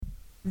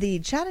The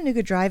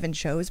Chattanooga Drive-In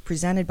Show is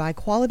presented by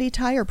Quality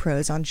Tire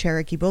Pros on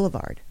Cherokee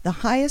Boulevard, the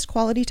highest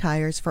quality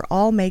tires for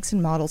all makes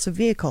and models of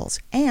vehicles,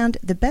 and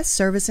the best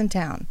service in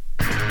town.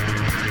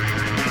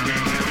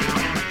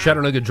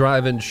 Chattanooga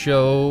Drive-In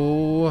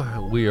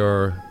Show. We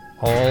are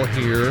all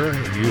here.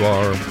 You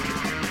are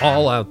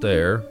all out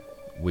there.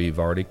 We've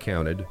already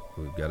counted.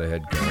 We've got a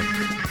head count.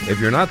 If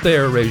you're not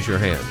there, raise your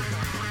hand.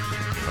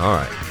 All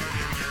right.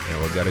 Now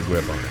we've got a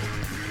grip on it.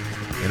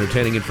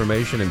 Entertaining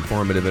information,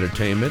 informative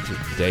entertainment,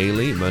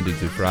 daily, Monday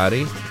through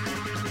Friday.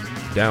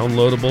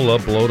 Downloadable,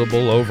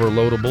 uploadable,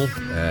 overloadable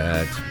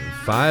at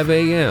 5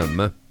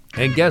 a.m.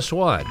 And guess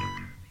what?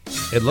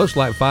 It looks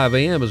like 5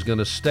 a.m. is going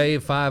to stay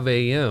 5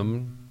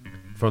 a.m.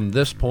 from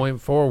this point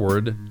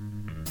forward,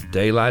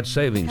 daylight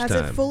savings time.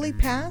 Has it fully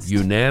passed?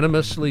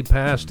 Unanimously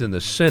passed in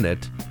the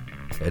Senate,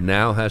 and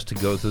now has to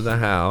go through the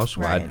House.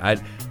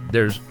 Right.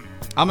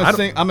 I'm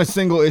a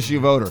single issue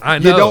voter. I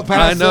know. You don't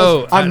pass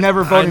this, I'm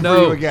never voting for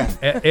you again.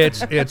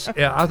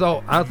 I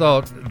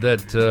thought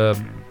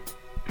that.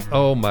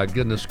 Oh my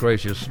goodness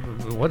gracious!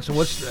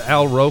 What's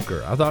Al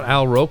Roker? I thought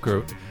Al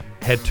Roker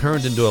had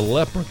turned into a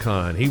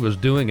leprechaun. He was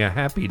doing a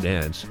happy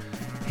dance.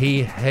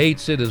 He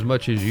hates it as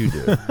much as you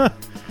do.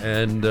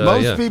 And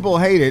most people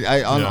hate it.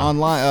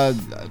 Online.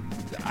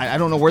 I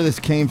don't know where this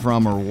came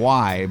from or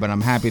why, but I'm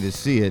happy to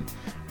see it.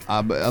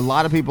 But a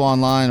lot of people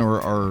online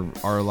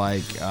are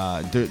like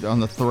on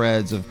the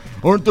threads of,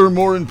 aren't there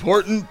more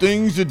important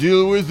things to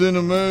deal with in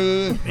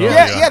America?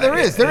 Yeah, there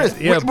is.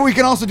 Yeah. But we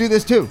can also do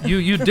this too.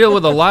 You deal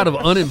with a lot of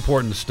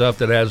unimportant stuff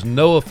that has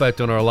no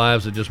effect on our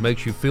lives, that just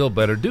makes you feel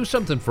better. Do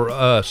something for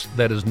us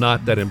that is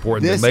not that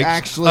important, this that makes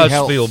actually us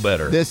helps. feel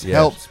better. This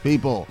helps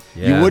people.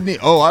 Yeah. You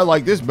wouldn't, I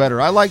like this better.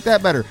 I like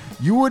that better.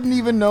 You wouldn't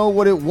even know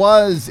what it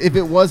was if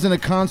it wasn't a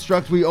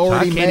construct we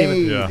already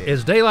made.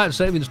 Is daylight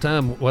savings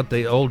time what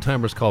the old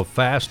timers call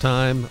fast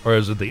time, or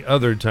is it the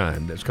other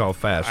time that's called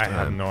fast time? I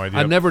have no idea.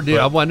 I never did.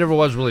 I never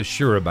was really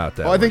sure about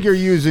that. Well, I think you're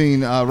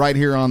using right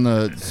here on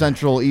the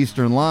Central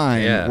Eastern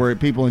line, where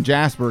people in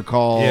Jasper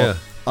call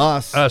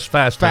us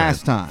fast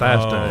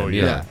time.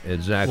 Yeah,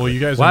 exactly. Well,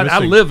 you guys are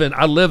missing.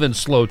 I live in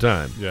slow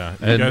time. Yeah,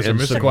 you guys are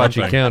missing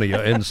Sequatchie County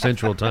in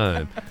Central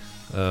time.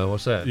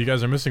 What's that? You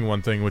guys are missing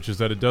one thing, which is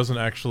that it doesn't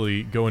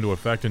actually go into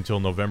effect until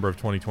November of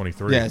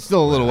 2023. Yeah, it's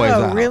still a little ways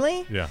out. Oh,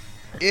 really? Yeah.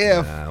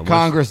 If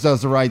Congress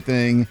does the right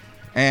thing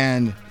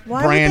and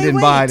Why Brandon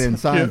would they wait? Biden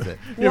signs it.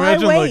 Why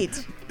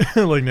wait?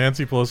 Like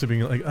Nancy Pelosi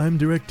being like, I'm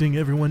directing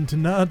everyone to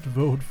not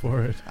vote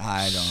for it.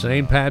 I don't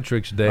St.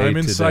 Patrick's Day I'm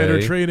insider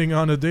today. trading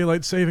on a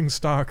daylight savings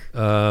stock.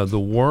 The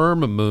worm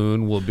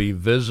moon will be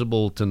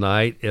visible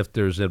tonight. If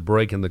there's a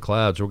break in the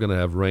clouds, we're going to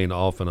have rain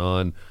off and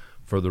on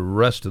for the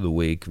rest of the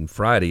week. And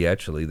Friday,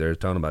 actually, they're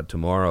talking about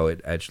tomorrow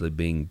it actually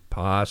being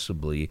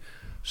possibly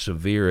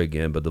severe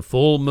again. But the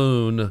full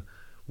moon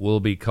will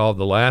be called,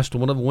 the last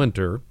one of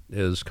winter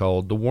is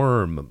called the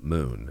worm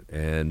moon.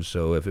 And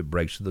so if it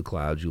breaks through the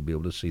clouds, you'll be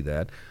able to see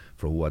that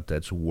for what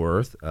that's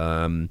worth.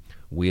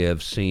 We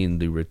have seen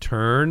the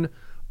return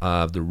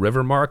of the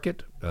river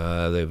market.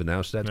 They've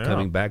announced that's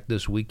coming back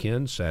this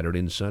weekend, Saturday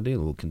and Sunday,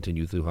 and will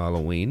continue through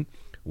Halloween.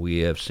 We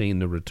have seen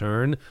the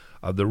return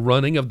of the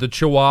running of the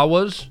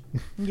Chihuahuas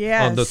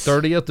on the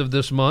 30th of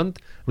this month.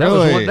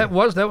 That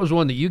was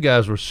one that you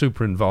guys were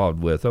super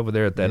involved with over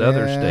there at that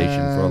other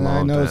station for a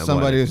long time. I know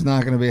somebody who's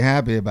not going to be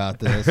happy about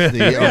this.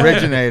 The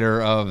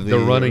originator of the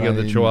running of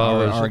the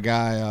Chihuahuas, our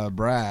guy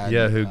Brad.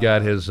 Yeah, who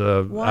got his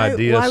idea stolen.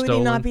 Why would he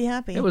not be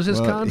happy? It was his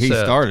concept. He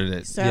started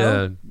it. So?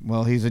 Yeah.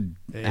 Well, he's an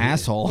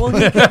asshole. Well,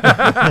 he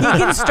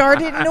can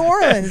start it in New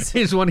Orleans.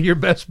 He's one of your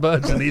best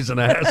buds, and he's an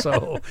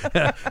asshole.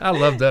 I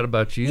love that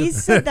about you.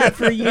 He's said that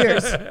for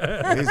years.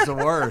 He's the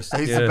worst.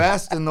 He's the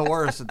best and the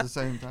worst at the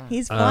same time.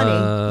 He's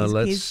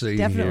funny. He's see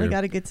definitely here.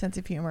 got a good sense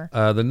of humor.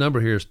 The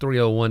number here is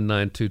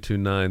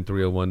 301-9229,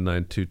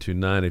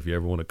 301-9229 if you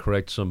ever want to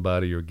correct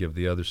somebody or give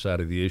the other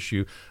side of the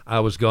issue. I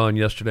was gone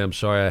yesterday. I'm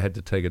sorry. I had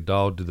to take a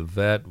dog to the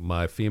vet.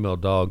 My female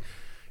dog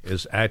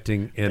is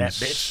acting in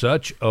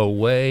such a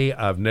way.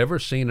 I've never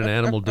seen an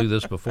animal do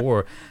this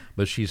before,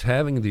 but she's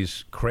having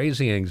these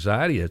crazy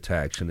anxiety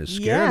attacks, and it's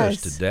scaring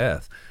us to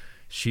death.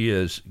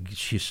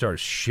 She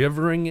starts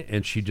shivering,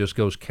 and she just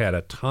goes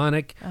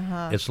catatonic.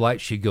 It's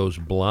like she goes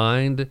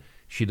blind.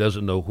 She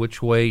doesn't know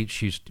which way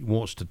she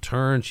wants to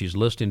turn. She's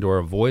listening to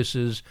our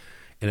voices,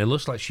 and it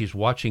looks like she's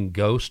watching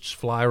ghosts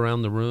fly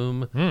around the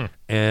room,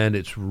 and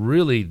it's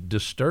really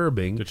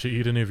disturbing. Did she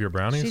eat any of your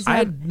brownies? It's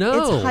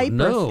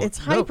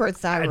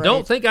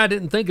hyperthyroid. I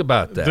didn't think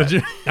about that. Did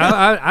you?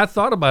 I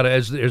thought about it.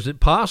 Is it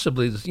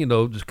possibly,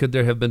 could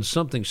there have been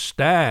something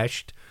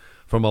stashed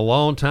from a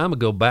long time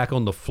ago back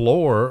on the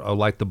floor of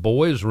like the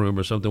boys' room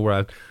or something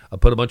where I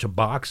put a bunch of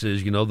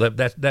boxes,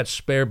 that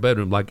spare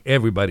bedroom, like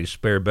everybody's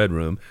spare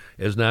bedroom,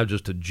 is now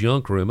just a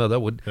junk room.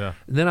 And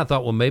then I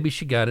thought, well, maybe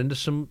she got into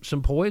some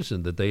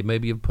poison that they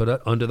maybe have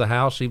put under the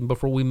house even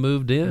before we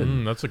moved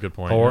in. That's a good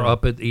point. Or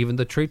up at even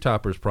the Tree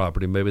Toppers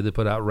property, maybe they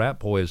put out rat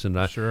poison.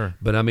 Sure.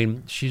 But I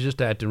mean, she's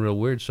just acting real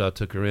weird, so I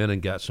took her in and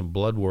got some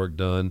blood work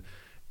done.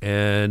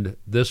 And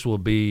this will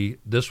be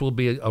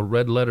a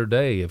red letter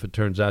day if it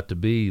turns out to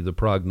be the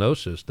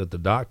prognosis that the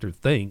doctor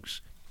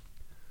thinks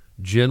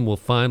Jen will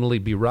finally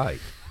be right.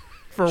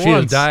 She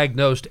has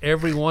diagnosed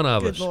every one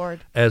of us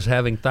as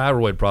having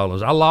thyroid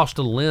problems. I lost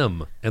a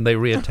limb, and they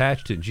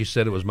reattached it, and she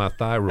said it was my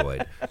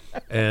thyroid.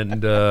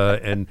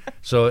 And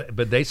so,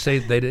 but they say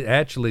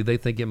they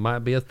think it might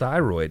be a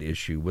thyroid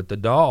issue with the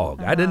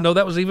dog. I didn't know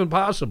that was even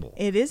possible.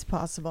 It is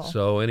possible.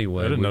 So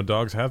anyway, I didn't know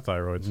dogs have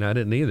thyroids. No, I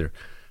didn't either.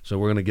 So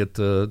we're going to get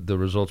the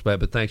results back.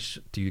 But thanks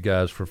to you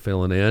guys for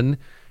filling in.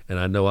 And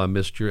I know I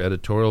missed your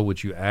editorial,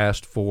 which you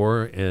asked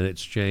for in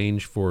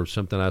exchange for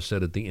something I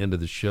said at the end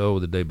of the show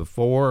the day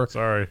before.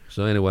 Sorry.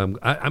 So anyway,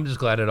 I'm just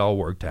glad it all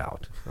worked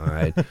out. All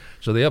right.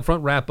 So the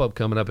Upfront wrap-up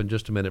coming up in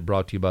just a minute,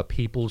 brought to you by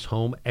People's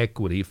Home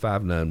Equity,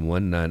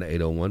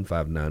 591-9801,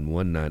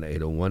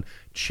 591-9801,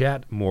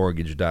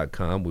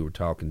 chatmortgage.com. We were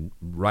talking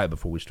right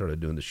before we started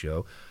doing the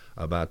show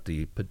about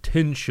the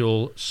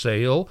potential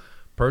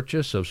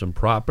purchase of some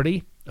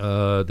property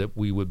that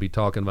we would be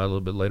talking about a little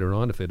bit later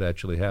on. If it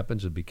actually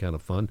happens, it'd be kind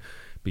of fun.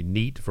 Be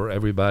neat for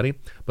everybody.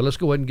 But let's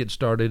go ahead and get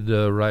started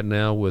right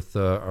now with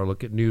our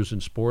look at news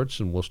and sports,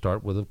 and we'll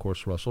start with, of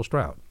course, Russell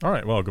Stroud. All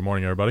right. Well, good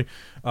morning, everybody.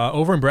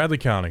 Over in Bradley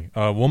County,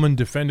 a woman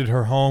defended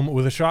her home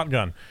with a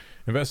shotgun.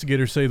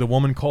 Investigators say the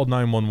woman called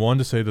 911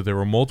 to say that there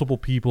were multiple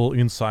people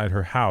inside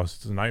her house.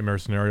 It's a nightmare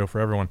scenario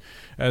for everyone.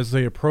 As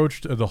they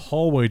approached the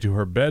hallway to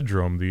her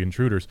bedroom, the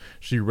intruders,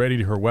 she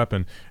readied her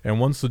weapon, and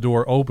once the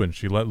door opened,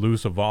 she let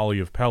loose a volley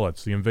of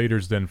pellets. The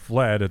invaders then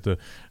fled at the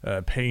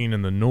pain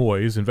and the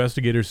noise.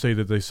 Investigators say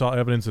that they saw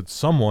evidence that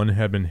someone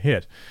had been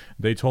hit.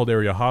 They told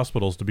area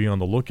hospitals to be on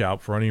the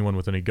lookout for anyone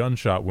with any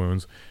gunshot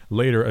wounds.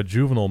 Later, a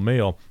juvenile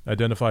male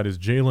identified as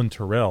Jalen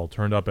Terrell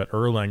turned up at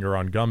Erlanger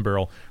on Gun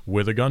Barrel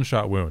with a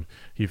gunshot wound.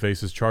 He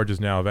faces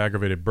charges now of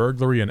aggravated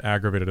burglary and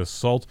aggravated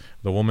assault.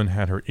 The woman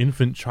had her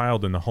infant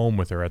child in the home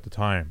with her at the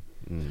time.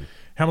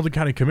 Hamilton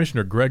County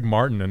Commissioner Greg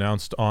Martin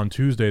announced on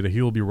Tuesday that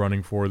he will be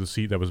running for the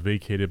seat that was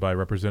vacated by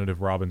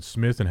Representative Robin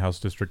Smith in House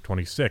District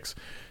 26.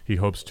 He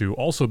hopes to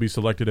also be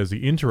selected as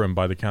the interim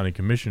by the county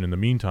commission in the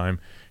meantime.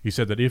 He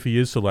said that if he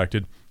is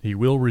selected, he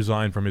will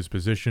resign from his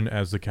position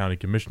as the county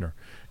commissioner.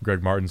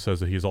 Greg Martin says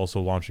that he is also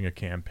launching a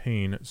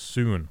campaign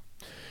soon.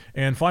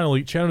 And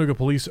finally, Chattanooga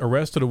police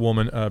arrested a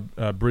woman,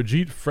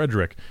 Brigitte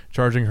Frederick,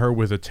 charging her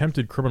with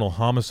attempted criminal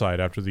homicide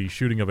after the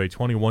shooting of a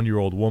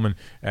 21-year-old woman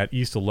at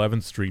East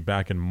 11th Street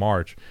back in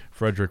March.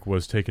 Frederick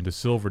was taken to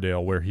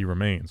Silverdale, where he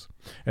remains.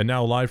 And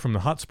now, live from the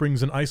hot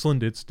springs in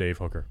Iceland, it's Dave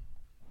Hooker.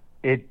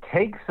 It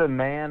takes a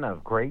man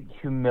of great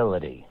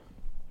humility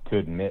to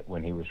admit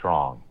when he was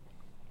wrong.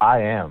 I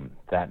am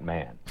that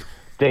man.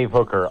 Dave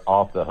Hooker,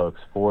 Off the Hook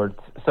Sports.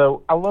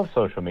 So I love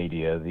social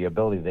media. The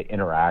ability to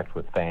interact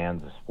with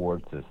fans of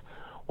sports is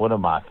one of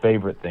my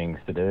favorite things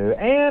to do.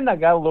 And I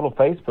got a little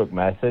Facebook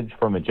message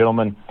from a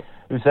gentleman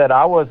who said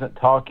I wasn't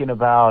talking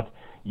about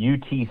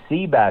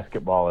UTC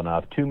basketball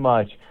enough, too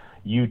much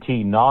UT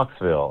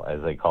Knoxville,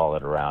 as they call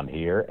it around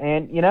here.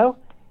 And, you know,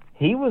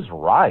 he was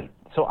right.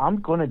 So I'm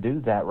going to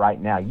do that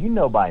right now. You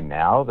know by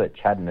now that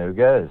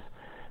Chattanooga has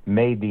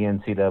made the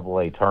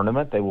NCAA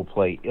tournament. They will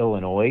play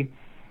Illinois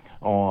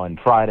on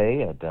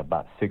Friday at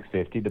about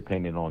 6:50,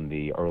 depending on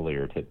the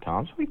earlier tip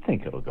times. We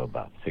think it'll go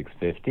about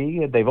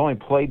 6:50. They've only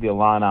played the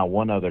Illini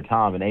one other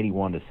time, an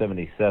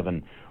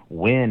 81-77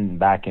 win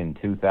back in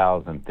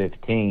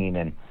 2015.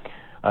 And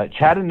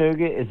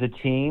Chattanooga is a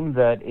team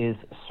that is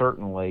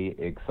certainly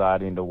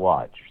exciting to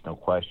watch. There's no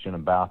question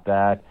about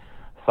that.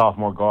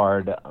 Sophomore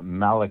guard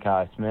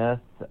Malachi Smith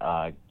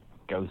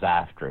goes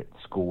after it,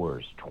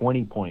 scores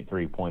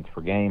 20.3 points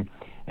per game,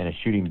 and is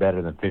shooting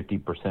better than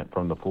 50%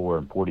 from the floor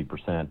and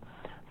 40%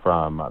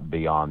 from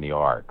beyond the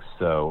arc.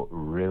 So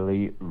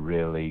really,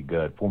 really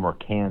good. Former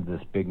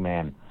Kansas big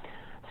man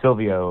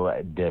Silvio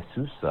De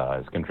Sousa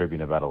is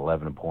contributing about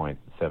 11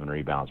 points, 7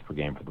 rebounds per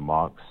game for the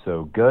Mocs.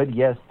 So good.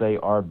 Yes, they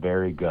are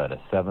very good.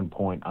 A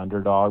 7-point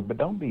underdog, but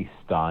don't be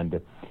stunned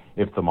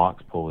if the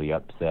Mocs pull the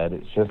upset.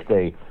 It's just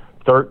a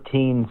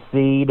 13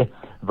 seed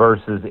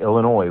versus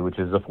Illinois, which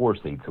is a 4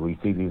 seed. So we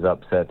see these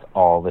upsets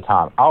all the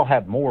time. I'll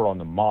have more on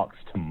the Mocs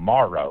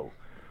tomorrow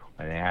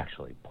when they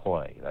actually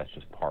play. That's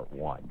just part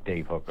one.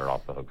 Dave Hooker,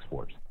 Off the Hook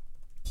Sports.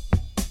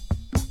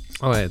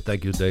 All right,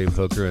 thank you, Dave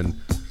Hooker. And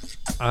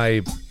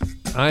I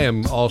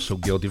am also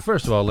guilty.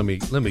 First of all, let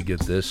me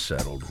get this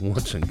settled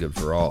once and good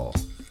for all.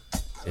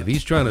 If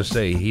he's trying to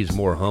say he's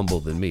more humble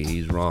than me,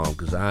 he's wrong,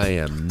 because I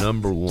am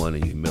number one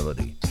in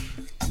humility.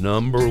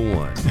 Number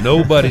one.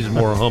 Nobody's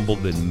more humble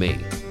than me.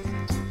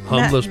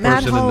 Humblest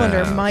Matt person in the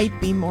Hollander house.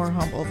 might be more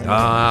humble than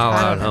I'll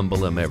I out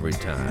humble him every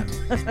time.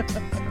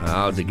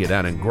 I'll have to get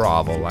down and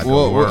grovel like a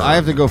Well, worm. I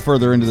have to go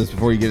further into this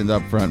before you get into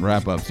the upfront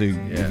wrap up. So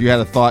if you had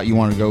a thought you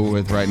want to go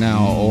with right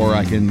now, or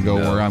I can go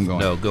where I'm going.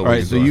 No, go All where right.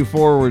 you're So going. you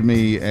forward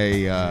me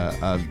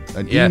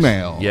an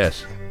email.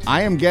 Yes.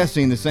 I am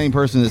guessing the same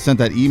person that sent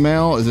that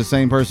email is the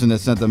same person that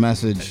sent the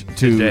message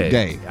to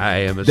Dave. I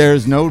am.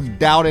 There's no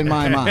doubt in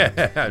my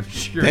mind. I'm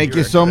sure. Thank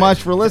you so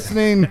much for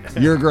listening.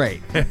 You're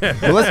great.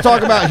 But let's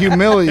talk about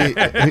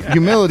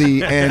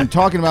humility and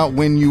talking about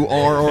when you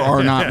are or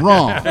are not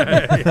wrong.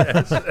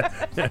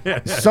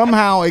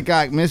 Somehow it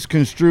got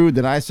misconstrued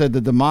that I said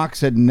that the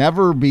Mocs had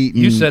never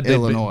beaten You said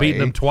Illinois. they'd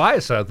beaten them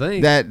twice, I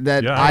think.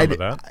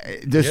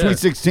 The Sweet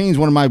 16 is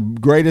one of my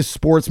greatest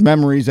sports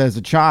memories as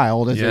a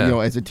child,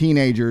 as a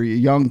teenager, a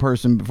young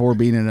person before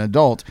being an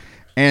adult.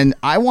 And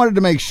I wanted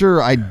to make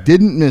sure I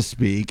didn't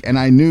misspeak, and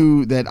I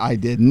knew that I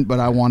didn't, but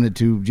I wanted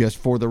to, just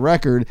for the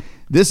record.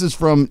 This is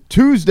from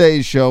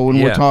Tuesday's show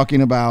when we're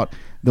talking about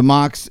the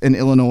Mocs and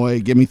Illinois.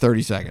 Give me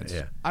 30 seconds.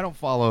 Yeah. I don't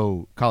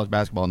follow college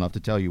basketball enough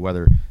to tell you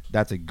whether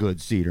that's a good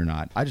seed or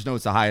not. I just know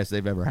it's the highest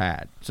they've ever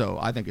had, so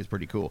I think it's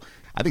pretty cool.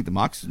 I think the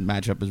Mocs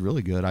matchup is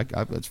really good.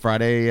 It's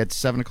Friday at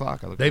 7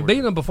 o'clock. They've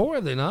beaten them before,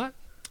 have they not?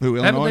 Who,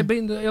 Illinois? Haven't they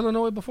beaten the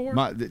Illinois before?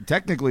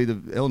 Technically,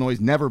 the Illinois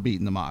never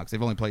beaten the Mocs.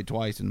 They've only played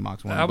twice, and the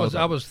Mocs won. I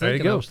was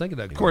thinking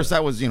that. Of course,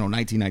 that was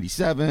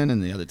 1997,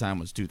 and the other time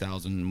was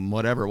 2000,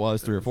 whatever it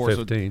was, 3 or 4.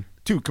 15. So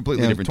two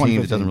completely different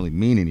teams. It doesn't really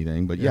mean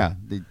anything, but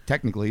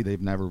technically,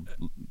 they've never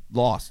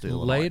lost to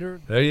Illinois.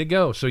 Later, there you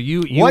go. So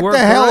you what were the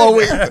hell are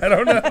we? I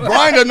don't know.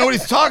 Brian doesn't know what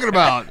he's talking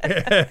about.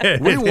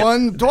 We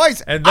won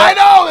twice. I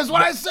know. That's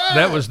what I said.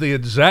 That was the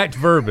exact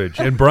verbiage,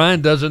 and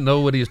Brian doesn't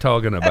know what he's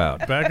talking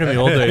about. Back in the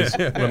old days,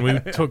 when we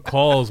took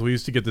calls, we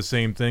used to get the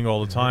same thing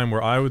all the time,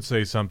 where I would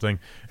say something,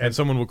 and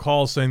someone would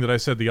call saying that I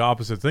said the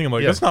opposite thing. I'm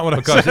like, that's not what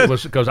I said.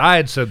 Because I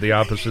had said the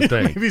opposite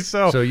thing. Maybe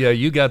so. So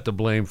you got the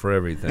blame for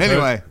everything.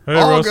 Anyway, Hey,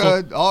 all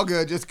Russell. good, all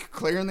good. Just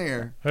clearing the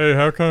air. Hey,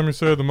 how come you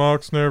said the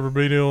Mocs never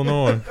beat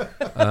Illinois?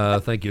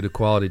 Thank you to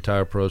Quality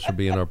Tire Pros for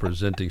being our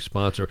presenting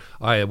sponsor.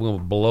 All right, we'll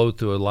blow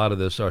through a lot of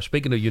this.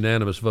 Speaking of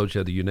unanimous votes, you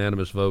had the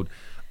unanimous vote,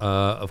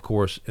 of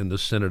course, in the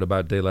Senate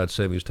about daylight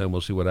savings time.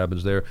 We'll see what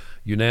happens there.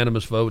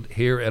 Unanimous vote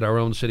here at our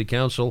own city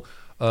council.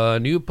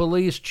 New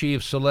police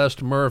chief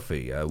Celeste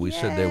Murphy. We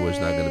said there was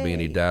not going to be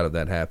any doubt of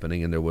that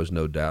happening, and there was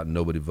no doubt.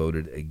 Nobody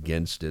voted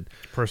against it.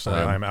 Personally,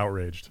 I'm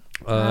outraged.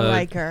 I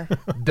like her.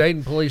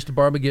 Dayton Police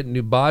Department getting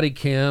new body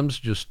cams,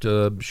 just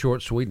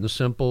short, sweet, and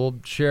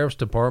simple. Sheriff's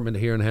Department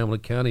here in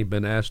Hamilton County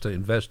been asked to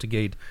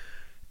investigate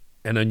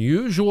an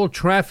unusual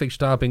traffic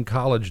stop in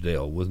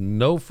Collegedale with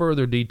no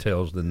further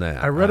details than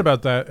that. I read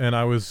about that, and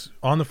I was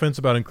on the fence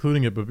about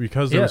including it, but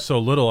because there was so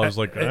little, I was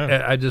like,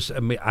 I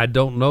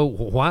don't know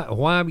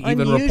why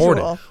even report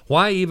it.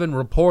 Why even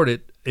report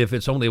it if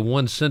it's only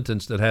one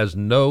sentence that has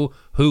no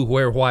who,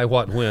 where, why,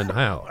 what, when,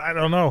 how? I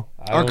don't know.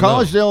 Are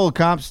Collegedale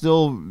cops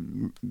still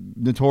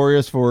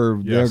notorious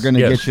for they're going to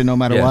get you no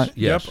matter what?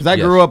 Yes. Because I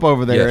grew up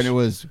over there, and it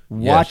was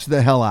watch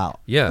the hell out.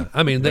 Yeah,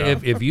 I mean,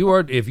 if you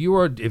are,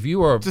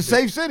 it's a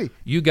safe city.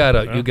 You got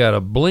a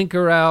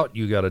blinker out,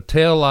 you got a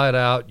tail light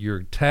out,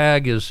 your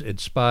tag is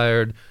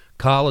expired.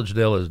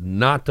 Collegedale is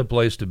not the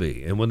place to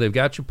be, and when they've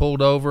got you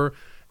pulled over,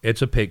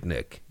 it's a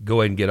picnic.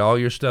 Go ahead and get all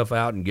your stuff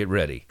out and get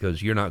ready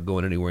because you're not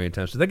going anywhere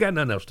anytime soon. They got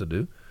nothing else to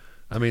do.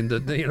 I mean,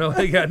 they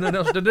got nothing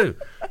else to do.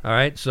 All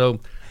right,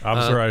 so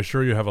Officer, I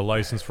assure you have a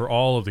license for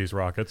all of these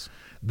rockets.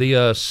 The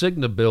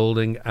Cigna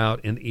building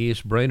out in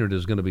East Brainerd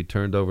is going to be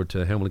turned over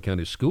to Hamilton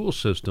County School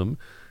System.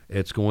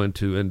 It's going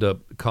to end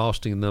up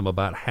costing them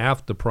about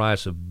half the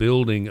price of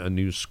building a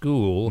new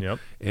school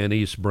in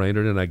East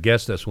Brainerd, and I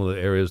guess that's one of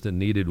the areas that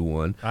needed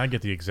one. I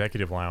get the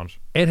executive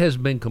lounge. It has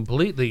been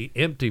completely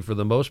empty for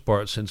the most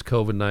part since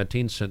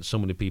COVID-19 sent so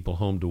many people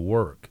home to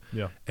work.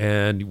 Yeah.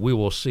 And we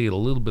will see it a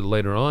little bit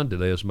later on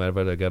today. As a matter of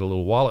fact, I got a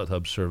little Wallet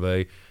Hub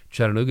survey.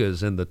 Chattanooga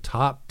is in the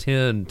top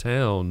 10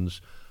 towns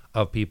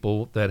of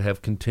people that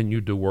have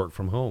continued to work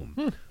from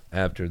home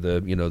after the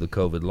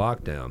COVID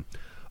lockdown.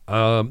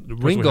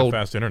 Ringgold,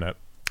 fast internet.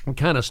 I'm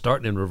kind of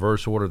starting in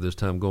reverse order this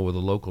time, going with the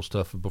local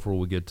stuff before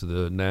we get to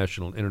the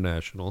national and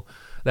international.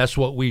 That's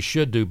what we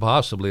should do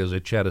possibly as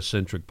a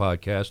Chattacentric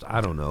podcast. I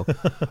don't know.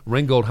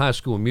 Ringgold High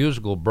School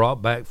Musical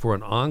brought back for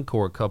an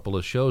encore couple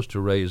of shows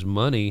to raise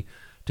money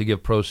to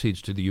give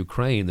proceeds to the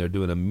Ukraine. They're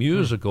doing a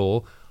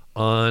musical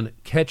on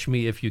Catch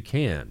Me If You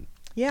Can.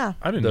 Yeah.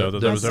 I didn't know that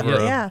there was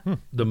ever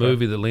the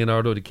movie that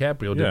Leonardo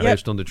DiCaprio did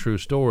based on the true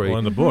story. Well,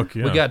 in the book,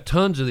 We got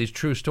tons of these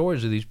true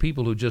stories of these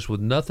people who just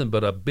with nothing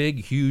but a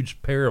big,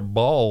 huge pair of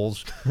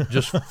balls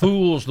just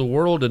fools the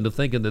world into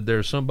thinking that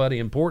there's somebody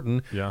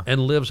important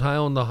and lives high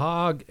on the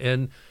hog.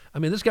 And, I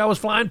mean, this guy was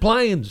flying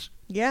planes.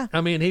 Yeah.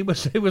 I mean, he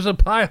was a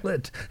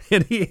pilot,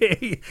 and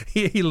he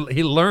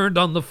learned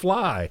on the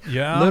fly,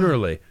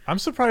 literally. I'm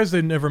surprised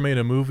they never made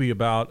a movie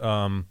about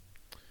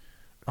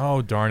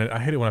oh, darn it. I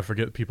hate it when I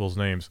forget people's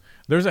names.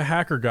 There's a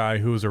hacker guy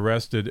who was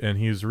arrested, and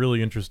he's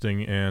really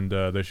interesting, and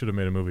they should have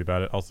made a movie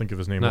about it. I'll think of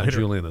his name Not later.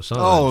 Julian Assange.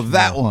 Oh,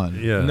 that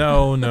one. Yeah.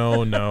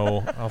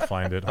 No. I'll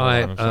find it. Hold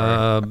on, I'm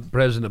sorry.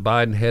 President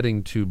Biden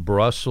heading to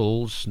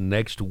Brussels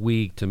next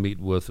week to meet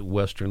with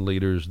Western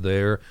leaders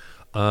there.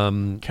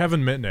 Kevin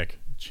Mitnick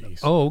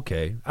Jeez. Oh,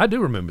 okay. I do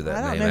remember that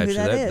I don't name. know who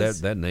Actually, that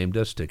is. that name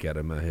does stick out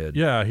in my head.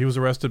 Yeah, he was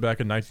arrested back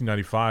in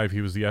 1995.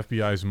 He was the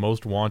FBI's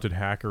most wanted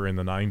hacker in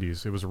the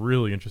 90s. It was a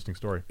really interesting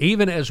story.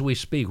 Even as we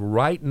speak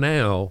right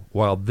now,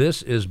 while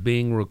this is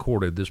being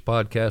recorded, this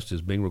podcast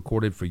is being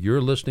recorded for your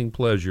listening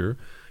pleasure.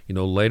 You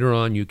know, later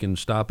on you can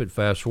stop it,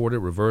 fast forward it,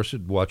 reverse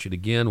it, watch it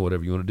again,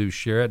 whatever you want to do.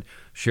 Share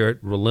it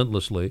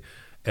relentlessly.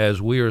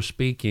 As we are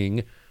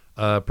speaking,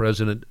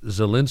 President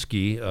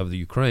Zelensky of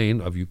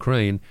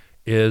Ukraine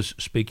is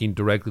speaking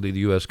directly to the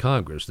U.S.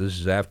 Congress. This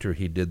is after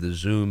he did the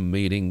Zoom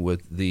meeting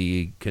with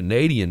the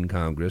Canadian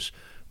Congress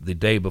the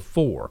day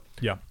before.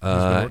 Yeah,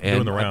 he's been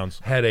doing the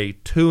rounds. Had a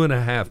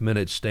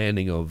 2.5-minute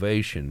standing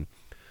ovation.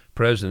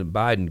 President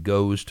Biden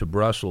goes to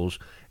Brussels,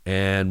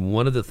 and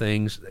one of the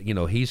things, you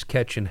know, he's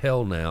catching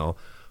hell now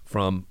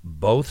from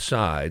both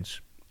sides,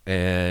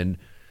 and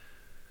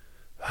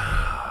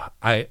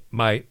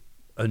my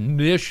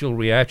initial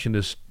reaction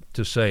is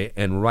to say,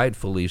 and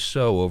rightfully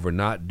so, over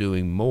not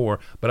doing more,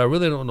 but I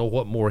really don't know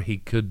what more he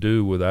could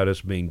do without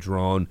us being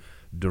drawn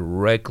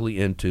directly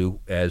into,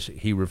 as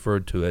he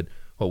referred to it,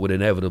 what would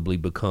inevitably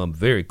become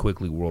very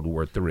quickly World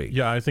War III.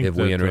 Yeah, I think if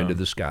we enter into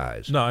the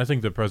skies. No, I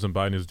think that President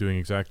Biden is doing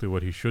exactly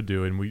what he should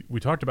do, and we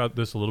talked about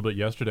this a little bit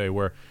yesterday,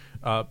 where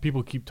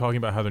people keep talking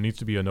about how there needs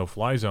to be a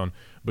no-fly zone,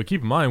 but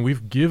keep in mind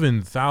we've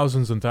given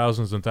thousands and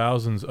thousands and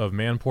thousands of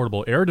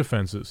man-portable air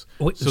defenses,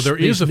 so there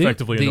is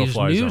effectively a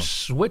no-fly zone. These new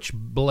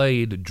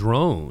Switchblade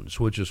drones,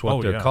 which is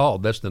what they're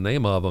called, that's the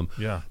name of them.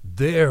 Yeah,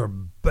 they're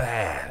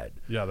bad.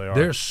 Yeah, they are.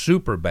 They're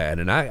super bad,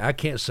 and I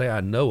can't say I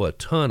know a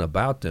ton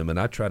about them, and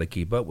I try to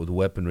keep up with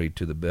weaponry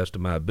to the best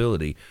of my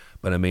ability.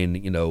 But I mean,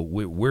 you know,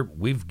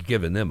 we've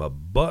given them a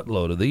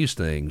buttload of these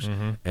things,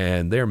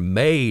 and they're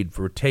made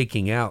for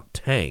taking out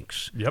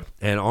tanks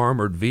and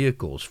armored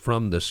vehicles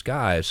from the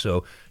sky.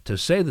 So to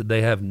say that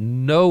they have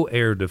no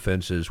air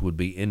defenses would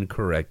be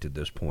incorrect at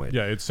this point.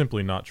 Yeah, it's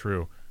simply not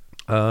true.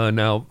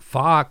 Now,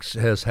 Fox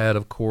has had,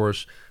 of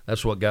course,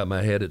 that's what got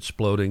my head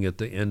exploding at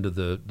the end of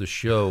the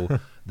show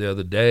the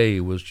other day,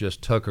 was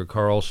just Tucker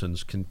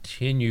Carlson's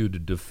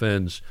continued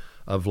defense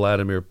of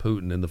Vladimir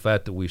Putin and the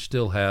fact that we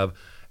still have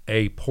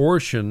a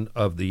portion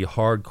of the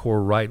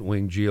hardcore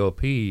right-wing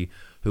GOP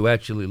who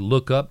actually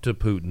look up to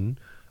Putin,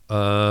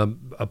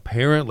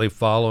 apparently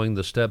following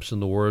the steps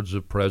and the words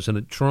of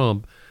President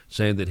Trump,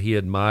 saying that he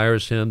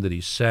admires him, that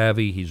he's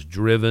savvy, he's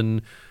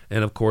driven,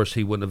 and of course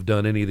he wouldn't have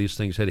done any of these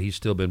things had he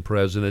still been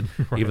president,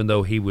 even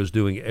though he was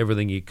doing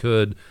everything he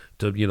could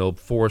to, you know,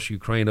 force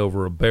Ukraine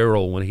over a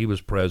barrel when he was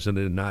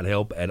president and not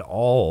help at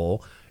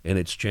all in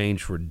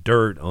exchange for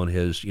dirt on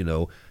his, you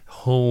know,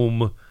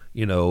 home,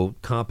 you know,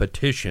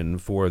 competition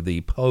for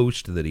the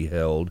post that he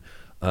held.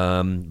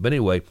 But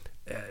anyway,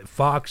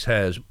 Fox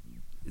has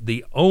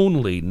the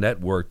only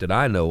network that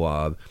I know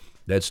of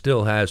that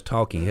still has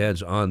talking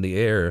heads on the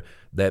air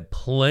that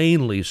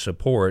plainly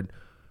support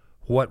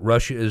what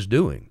Russia is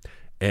doing.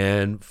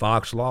 And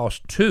Fox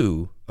lost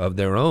 2 of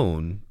their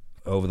own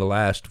over the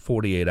last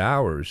 48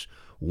 hours,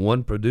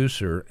 one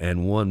producer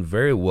and one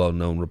very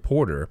well-known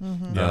reporter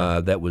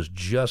that was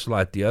just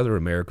like the other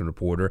American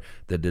reporter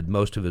that did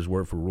most of his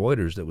work for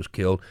Reuters that was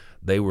killed.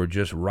 They were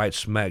just right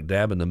smack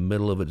dab in the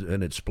middle of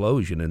an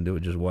explosion, and there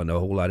just wasn't a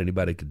whole lot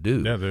anybody could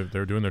do. Yeah,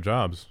 they're doing their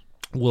jobs.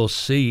 We'll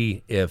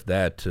see if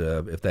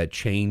that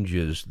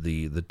changes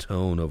the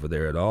tone over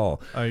there at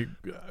all. I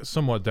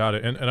somewhat doubt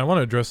it, and I want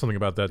to address something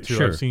about that too.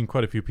 Sure. I've seen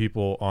quite a few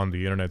people on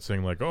the internet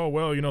saying like, "Oh,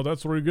 well, you know,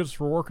 that's what he gets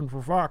for working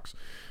for Fox."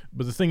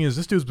 But the thing is,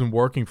 this dude's been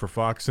working for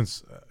Fox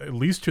since at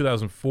least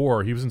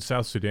 2004. He was in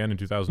South Sudan in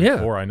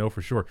 2004. I know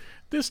for sure.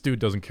 This dude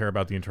doesn't care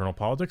about the internal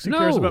politics. He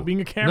cares about being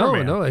a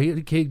cameraman. No,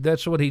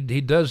 that's what he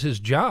does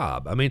his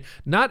job. I mean,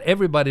 not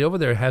everybody over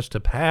there has to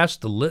pass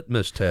the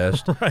litmus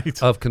test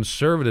of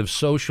conservative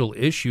social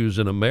issues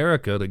in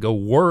America to go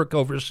work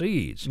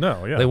overseas.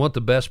 No, yeah. They want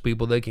the best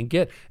people they can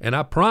get. And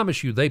I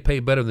promise you, they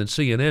pay better than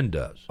CNN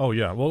does. Oh,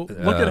 yeah. Well,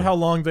 look at how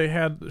long they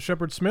had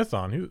Shepard Smith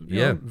on. He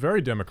was very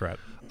Democrat.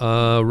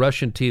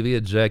 Russian TV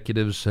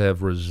executives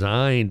have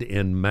resigned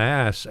en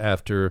masse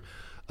after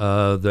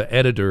the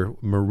editor,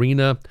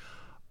 Marina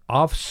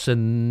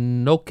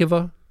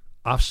Ovsyannikova.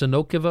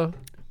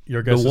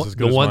 Your guess is as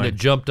good the as one mine. that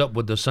jumped up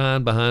with the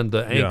sign behind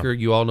the anchor.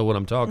 You all know what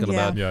I'm talking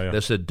about. Yeah.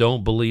 That said,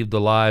 don't believe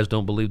the lies,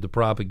 don't believe the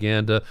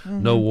propaganda,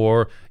 no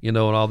war, you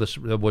know, and all this.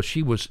 Well,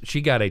 she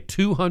got a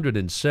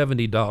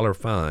 $270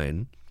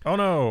 fine. Oh,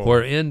 no.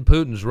 Where in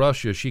Putin's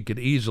Russia, she could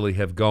easily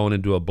have gone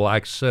into a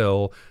black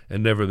cell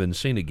and never been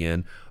seen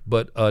again.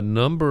 But a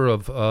number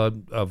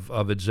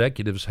of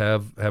executives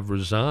have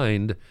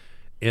resigned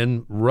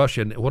in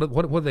Russia.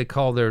 What do they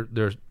call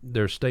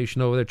their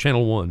station over there?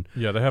 Channel 1.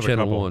 Yeah, they have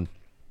Channel a couple. 1.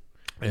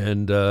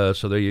 And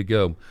so there you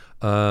go.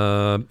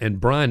 And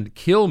Brian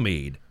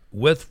Kilmeade,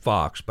 with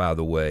Fox, by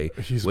the way,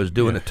 was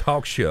doing a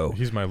talk show.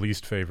 He's my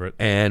least favorite.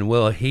 And,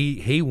 well,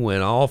 he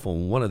went off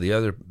on one of the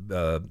other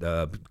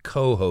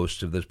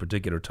co-hosts of this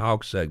particular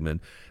talk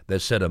segment that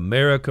said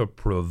America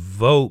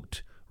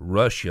provoked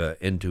Russia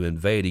into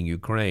invading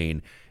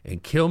Ukraine,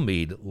 and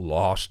Kilmeade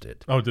lost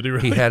it. Oh, did he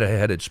really? He had a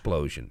head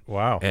explosion.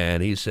 Wow.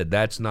 And he said,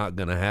 that's not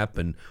going to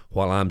happen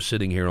while I'm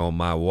sitting here on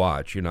my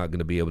watch. You're not going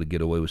to be able to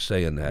get away with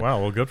saying that.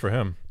 Wow, well, good for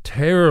him.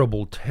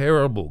 Terrible,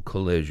 terrible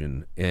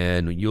collision.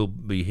 And you'll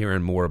be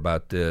hearing more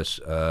about this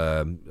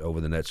over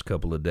the next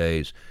couple of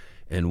days.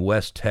 In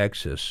West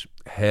Texas,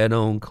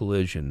 head-on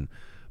collision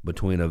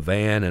between a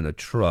van and a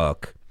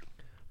truck.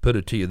 Put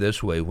it to you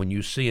this way. When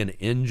you see an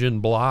engine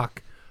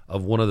block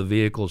of one of the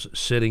vehicles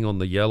sitting on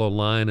the yellow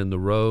line in the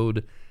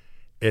road,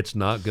 it's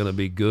not going to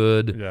be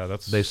good. Yeah,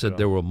 They said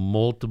there were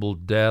multiple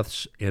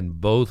deaths in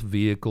both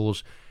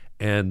vehicles,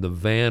 and the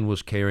van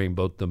was carrying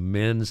both the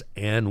men's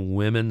and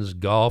women's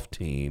golf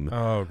team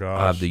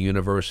of the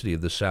University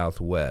of the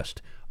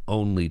Southwest.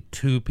 Only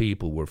 2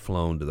 people were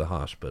flown to the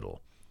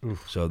hospital.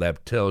 Oof. So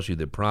that tells you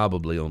that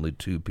probably only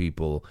 2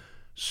 people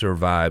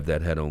survived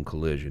that head-on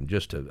collision.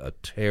 Just a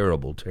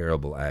terrible,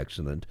 terrible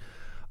accident.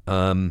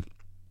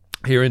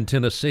 Here in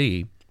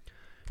Tennessee,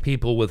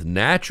 people with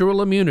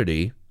natural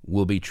immunity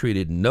will be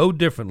treated no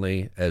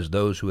differently as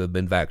those who have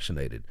been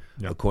vaccinated,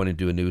 according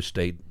to a new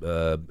state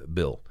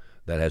bill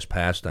that has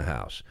passed the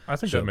House. I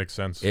think that makes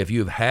sense. If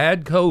you've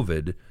had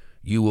COVID,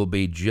 you will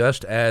be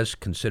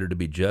considered to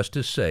be just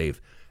as safe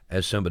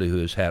as somebody who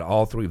has had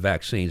all 3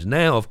 vaccines.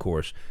 Now, of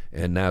course,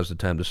 and now's the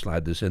time to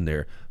slide this in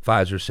there,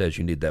 Pfizer says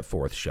you need that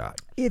 4th shot.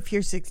 If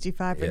you're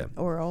 65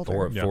 or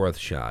older. Fourth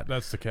shot.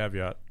 That's the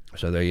caveat.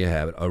 So there you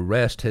have it.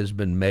 Arrest has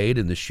been made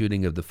in the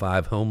shooting of the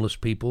 5 homeless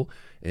people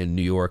in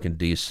New York and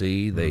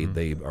D.C.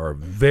 They are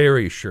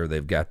very sure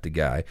they've got the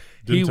guy.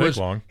 Didn't take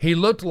long. He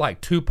looked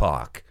like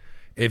Tupac.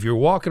 If you're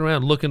walking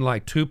around looking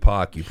like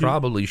Tupac, you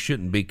probably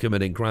shouldn't be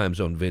committing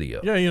crimes on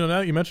video. Yeah, now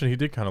you mentioned he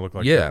did kind of look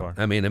like Tupac. Tupac.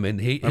 I mean,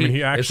 he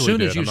actually as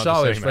soon as did. you I'm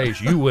saw not his just saying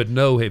face, you would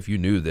know if you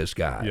knew this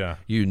guy. Yeah.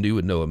 You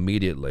would know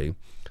immediately.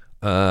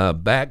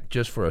 Back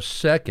just for a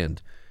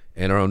second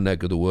in our own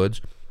neck of the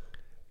woods,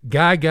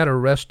 guy got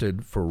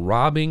arrested for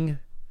robbing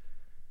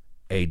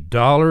a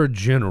Dollar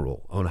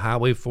General on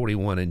Highway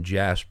 41 in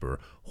Jasper.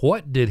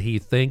 What did he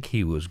think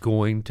he was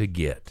going to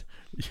get?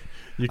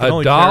 You can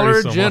only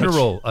carry so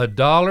much. A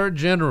Dollar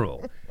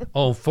General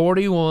on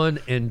 41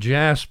 in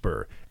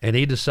Jasper, and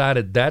he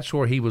decided that's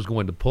where he was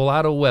going to pull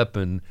out a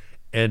weapon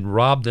and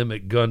rob them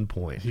at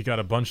gunpoint. He got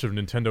a bunch of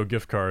Nintendo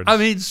gift cards. I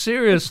mean,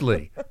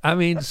 seriously. I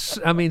mean,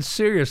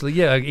 seriously.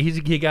 Yeah,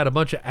 he got a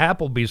bunch of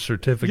Applebee's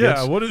certificates.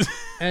 Yeah, what is?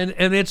 And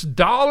it's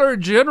Dollar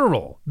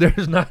General.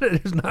 There's not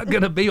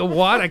going to be a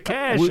wad of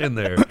cash in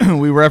there.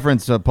 We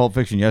referenced Pulp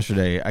Fiction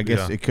yesterday. I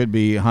guess it could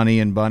be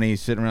Honey and Bunny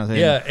sitting around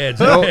saying,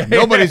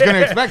 nobody's going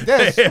to expect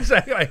this.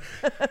 Exactly.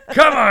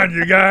 Come on,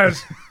 you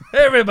guys.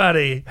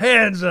 Everybody,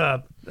 hands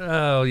up.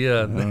 Oh,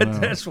 yeah.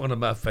 That's one of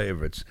my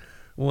favorites.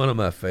 One of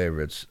my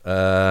favorites.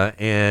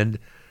 And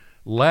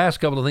last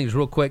couple of things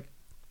real quick.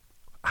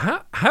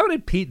 How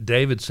did Pete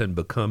Davidson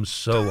become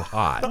so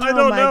hot? I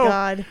don't know.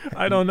 God.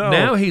 I don't know.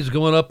 Now he's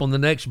going up on the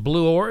next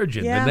Blue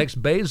Origin, the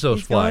next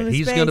Bezos flight.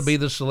 He's going to be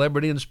the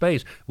celebrity in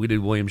space. We did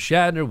William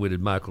Shatner, we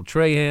did Michael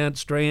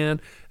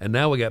Strahan, and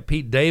now we got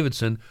Pete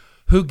Davidson,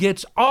 who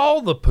gets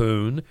all the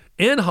poon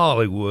in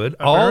Hollywood.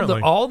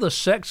 All the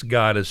sex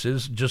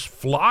goddesses just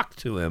flock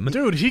to him.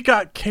 Dude, he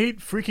got Kate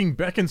freaking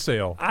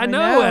Beckinsale. I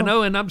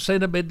know, and I'm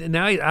saying that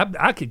now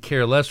I could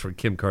care less for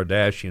Kim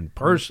Kardashian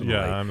personally.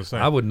 Yeah, I'm the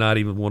same. I would not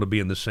even want to be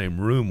in the same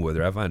room with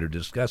her. I find her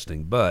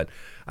disgusting. But,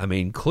 I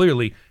mean,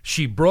 clearly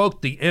she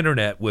broke the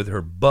internet with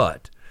her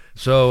butt.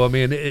 So, I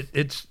mean,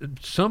 it's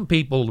some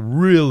people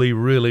really,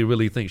 really,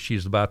 really think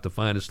she's about the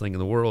finest thing in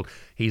the world.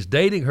 He's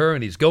dating her,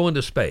 and he's going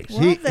to space.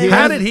 Well,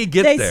 how did he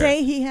get there? They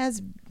say he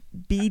has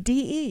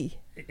BDE.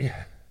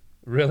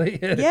 Really?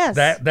 Yes.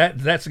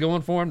 That's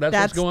going for him. That's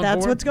what's going for him.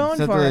 That's what's going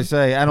That's for what him. they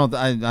say.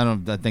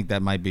 I think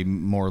that might be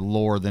more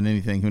lore than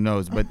anything. Who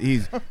knows? But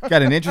he's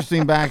got an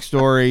interesting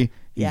backstory.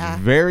 He's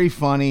very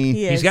funny.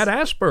 He's got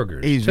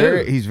Asperger's. He's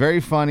very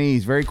funny.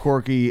 He's very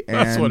quirky.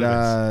 That's and, what it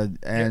is.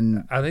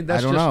 And I think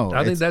that's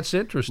I think that's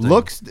interesting.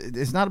 Looks.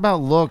 It's not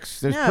about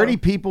looks. There's pretty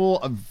people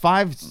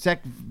 5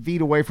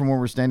 feet away from where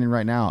we're standing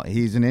right now.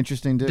 He's an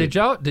interesting dude.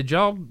 Did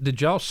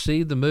y'all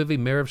see the movie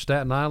Mayor of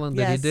Staten Island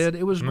that he did?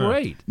 It was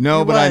great.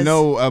 No, but I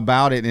know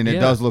about it, and it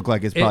does look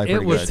like it's probably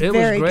pretty good. It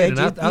was great, good.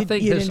 and I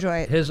think enjoy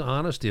it. his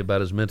honesty about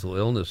his mental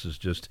illness is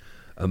just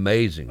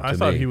amazing. I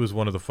thought he was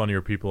one of the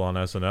funnier people on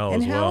SNL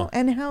as well.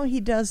 And how he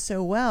does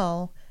so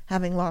well,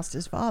 having lost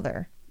his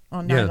father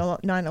on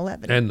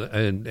 9/11.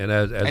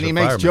 And he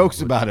makes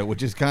jokes about it,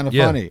 which is kind of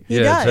funny. He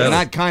does. Exactly.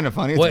 Not kind of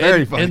funny. It's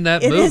very funny. In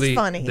that It is movie,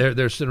 funny.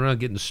 they're sitting around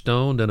getting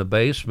stoned in a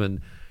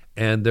basement,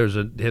 and there's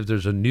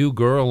a new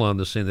girl on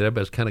the scene that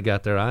everybody's kind of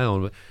got their eye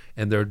on,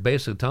 and they're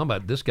basically talking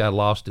about this guy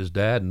lost his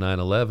dad in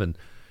 9/11,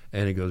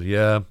 and he goes,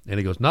 yeah, and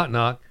he goes, knock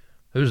knock.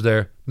 Who's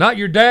there? Not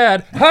your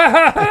dad.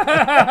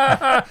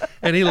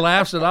 And he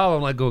laughs it all.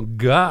 I'm like, going,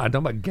 God, I'm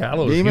talking about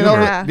gallows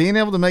humor. Being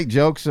able to make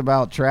jokes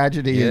about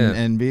tragedy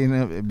and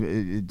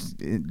being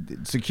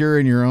secure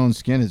in your own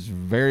skin is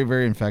very,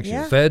 very infectious.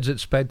 Yeah. Fed's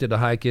expected to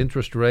hike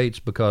interest rates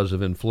because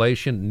of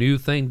inflation. New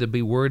thing to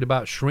be worried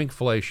about,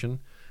 shrinkflation.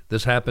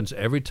 This happens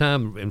every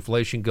time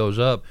inflation goes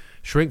up.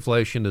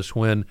 Shrinkflation is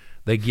when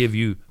they give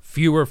you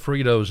fewer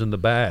Fritos in the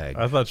bag,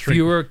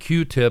 fewer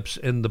Q-tips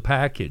in the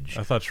package.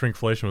 I thought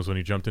shrinkflation was when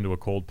you jumped into a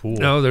cold pool.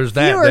 No, there's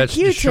that. Fewer That's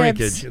the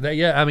Q-tips. shrinkage.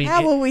 Yeah, I mean,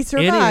 how will we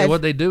survive?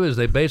 What they do is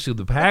they basically,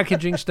 the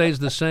packaging stays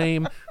the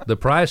same, the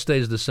price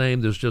stays the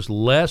same. There's just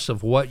less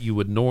of what you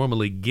would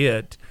normally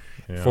get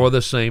for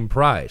the same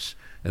price,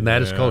 and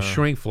that is called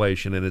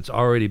shrinkflation, and it's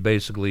already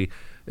basically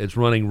it's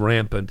running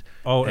rampant.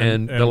 Oh,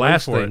 and the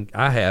last thing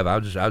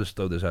I'll just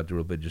throw this out there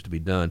real bit just to be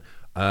done.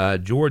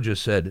 Georgia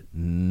said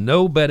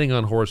no betting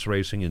on horse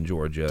racing in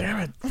Georgia. Damn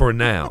it. For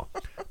now.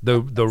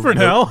 The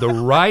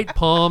right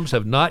palms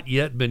have not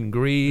yet been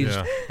greased,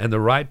 and the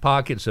right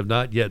pockets have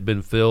not yet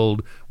been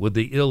filled with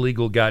the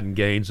illegal gotten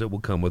gains that will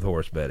come with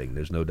horse betting.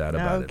 There's no doubt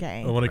about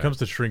it. When it comes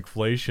to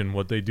shrinkflation,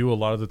 what they do a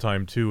lot of the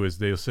time too is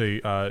they'll say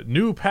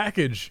new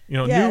package,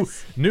 new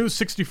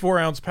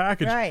 64-ounce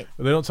package. Right.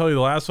 They don't tell you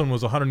the last one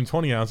was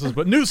 120 ounces,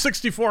 but new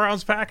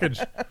 64-ounce package.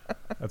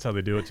 That's how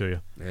they do it to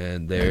you.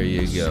 And there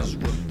you go.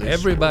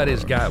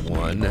 Everybody's got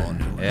one.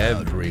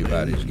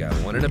 Everybody's got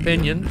one. An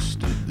opinion,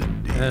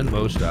 and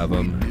most of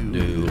them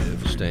do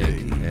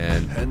stink.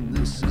 And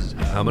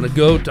I'm gonna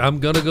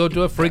go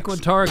to a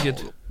frequent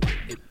target.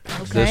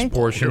 This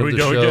portion of the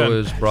show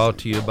is brought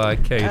to you by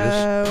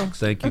Cadis.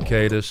 Thank you,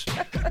 Cadis,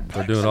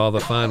 for doing all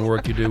the fine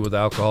work you do with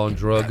alcohol and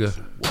drug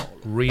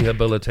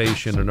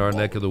rehabilitation in our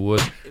neck of the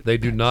woods. They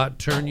do not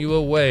turn you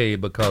away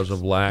because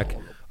of lack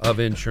of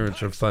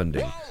insurance or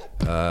funding.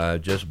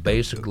 Just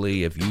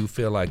basically, if you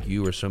feel like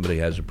you or somebody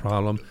has a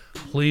problem,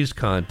 please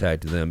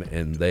contact them,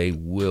 and they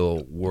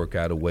will work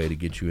out a way to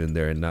get you in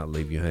there and not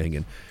leave you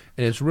hanging.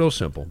 And it's real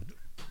simple.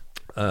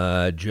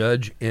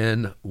 Judge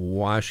in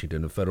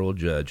Washington, a federal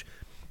judge,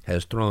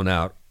 has thrown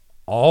out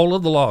all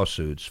of the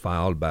lawsuits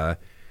filed by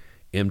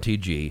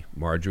MTG,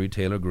 Marjorie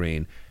Taylor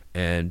Greene,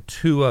 and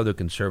two other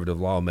conservative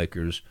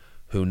lawmakers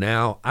who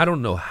now, I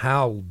don't know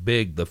how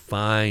big the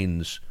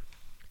fines,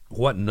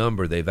 what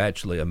number they've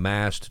actually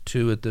amassed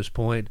to at this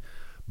point,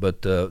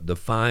 but the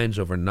fines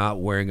over not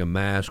wearing a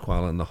mask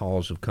while in the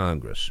halls of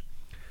Congress.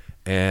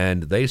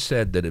 And they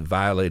said that it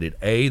violated,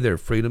 A, their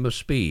freedom of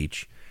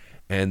speech,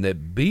 and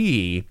that,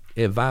 B,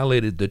 it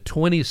violated the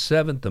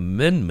 27th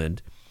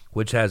Amendment,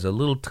 which has a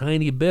little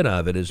tiny bit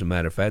of it, as a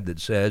matter of fact, that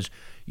says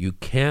you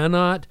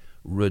cannot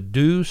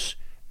reduce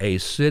a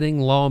sitting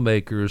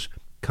lawmaker's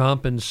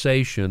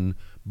compensation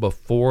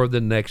before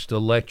the next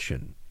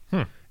election.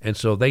 And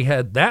so they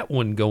had that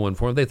one going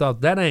for them. They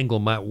thought that angle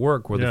might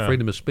work, where the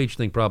freedom of speech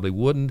thing probably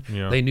wouldn't.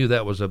 They knew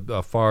that was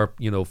a far,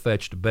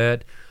 fetched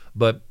bet.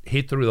 But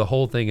he threw the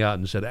whole thing out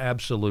and said,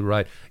 absolutely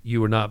right.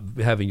 You are not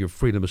having your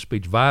freedom of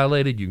speech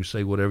violated. You can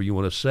say whatever you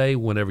want to say,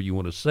 whenever you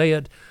want to say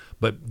it.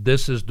 But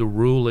this is the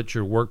rule at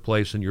your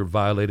workplace, and you're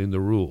violating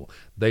the rule.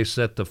 They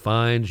set the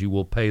fines. You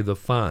will pay the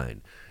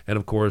fine. And,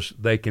 of course,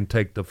 they can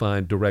take the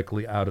fine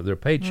directly out of their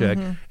paycheck,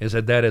 and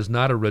said that is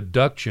not a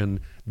reduction.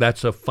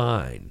 That's a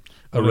fine.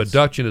 A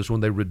reduction is when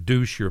they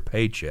reduce your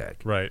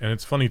paycheck. Right, and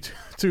it's funny,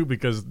 too,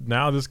 because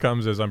now this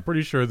comes as I'm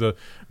pretty sure the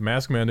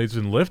mask mandate's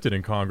been lifted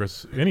in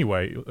Congress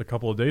anyway a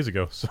couple of days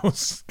ago, so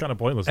it's kind of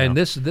pointless and now.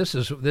 This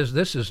is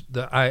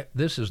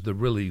the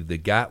really the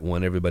got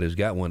one, everybody's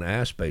got one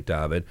aspect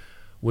of it,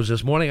 was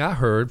this morning I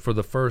heard for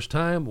the first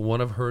time one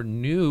of her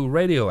new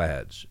radio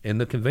ads in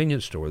the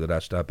convenience store that I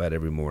stop at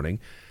every morning.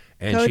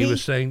 And Cody? She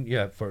was saying,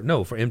 for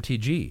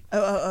MTG.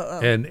 Oh.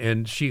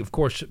 And she, of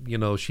course,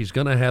 she's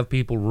going to have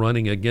people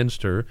running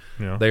against her.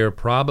 Yeah. They are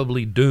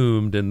probably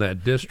doomed in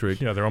that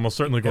district. Yeah, they're almost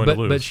certainly going to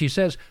lose. But she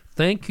says,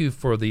 thank you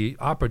for the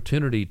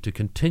opportunity to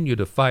continue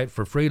to fight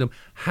for freedom.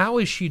 How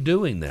is she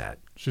doing that?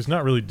 She's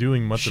not really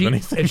doing much of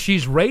anything. And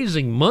she's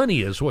raising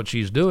money is what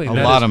she's doing. A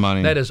lot of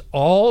money. That is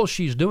all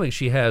she's doing.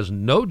 She has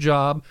no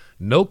job,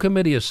 no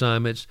committee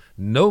assignments,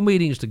 no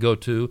meetings to go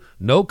to,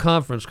 no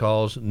conference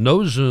calls, no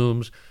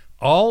Zooms.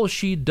 All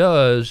she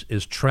does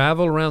is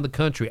travel around the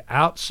country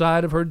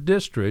outside of her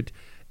district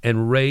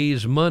and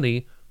raise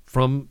money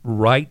from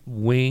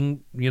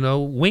right-wing,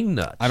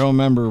 wingnuts. I don't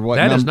remember what.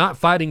 That is not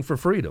fighting for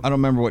freedom. I don't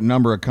remember what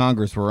number of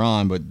Congress we're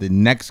on, but the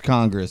next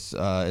Congress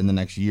in the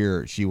next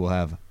year, she will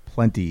have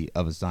plenty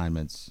of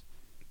assignments.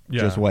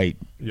 Yeah. Just wait.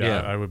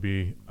 Yeah, I would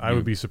be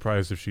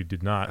surprised if she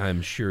did not.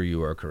 I'm sure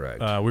you are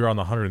correct. We were on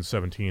the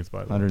 117th,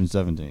 by the way.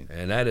 117th.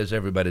 And that is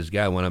everybody's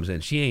got one. I'm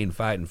saying she ain't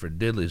fighting for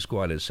diddly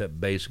squat, except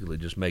basically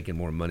just making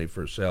more money for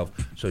herself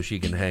so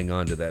she can hang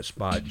on to that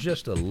spot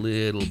just a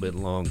little bit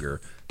longer.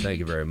 Thank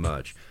you very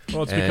much.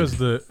 Well, it's because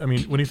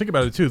when you think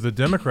about it, too, the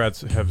Democrats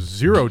have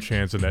zero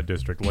chance in that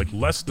district, like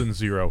less than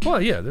zero.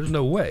 Well, yeah, there's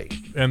no way.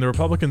 And the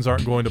Republicans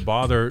aren't going to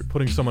bother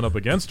putting someone up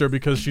against her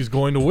because she's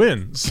going to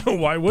win. So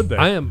why would they?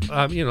 I'm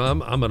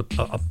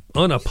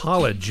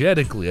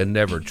unapologetically a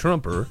never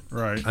Trumper.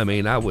 Right. I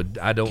mean,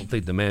 I don't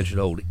think the man should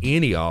hold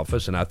any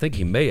office, and I think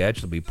he may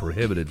actually be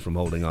prohibited from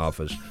holding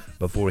office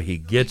before he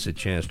gets a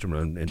chance to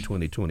run in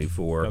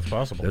 2024. That's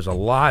possible. There's a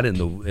lot in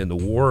the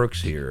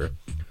works here.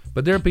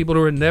 But there are people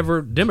who are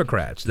never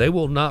Democrats. They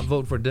will not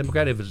vote for a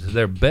Democrat if it's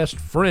their best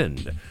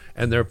friend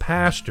and their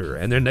pastor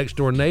and their next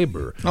door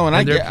neighbor. Oh, and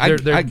I get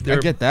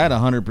that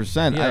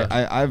 100%.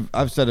 Yeah.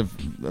 I've said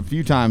a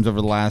few times over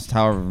the last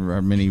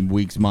however many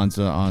weeks, months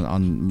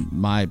on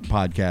my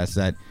podcast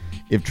that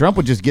if Trump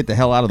would just get the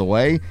hell out of the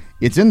way,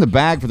 it's in the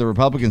bag for the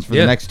Republicans for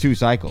the next 2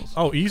 cycles.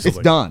 Oh, easily.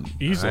 It's done.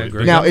 Easily. I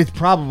agree. Now, it's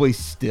probably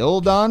still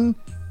done,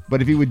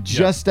 but if he would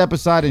just step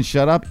aside and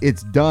shut up,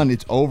 it's done.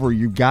 It's over.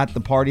 You got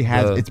the party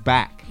it's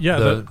back. Yeah,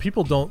 the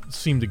people don't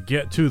seem to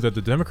get too that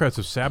the Democrats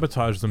have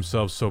sabotaged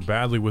themselves so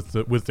badly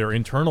with their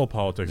internal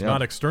politics,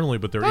 not externally,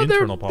 but their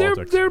internal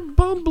politics. They're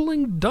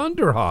bumbling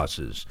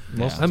dunderhosses.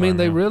 Most I of the mean, time,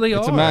 they yeah. really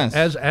It's are. a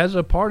mess. As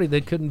a party,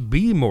 they couldn't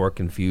be more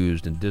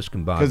confused and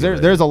discombobulated.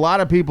 Because there's a lot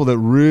of people that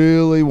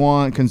really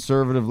want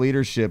conservative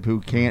leadership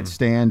who can't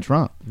stand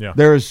Trump. Yeah.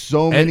 There are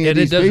so many of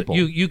these people.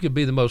 You could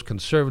be the most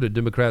conservative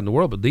Democrat in the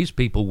world, but these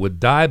people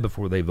would die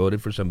before they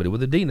voted for somebody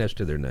with a D next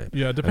to their name.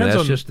 Yeah, it And depends that's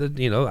on- just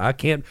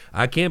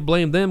I can't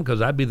blame them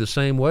because I'd be the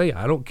same way.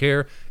 I don't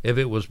care if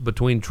it was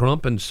between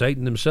Trump and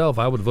Satan himself.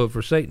 I would vote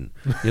for Satan.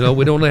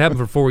 We'd only have him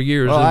for 4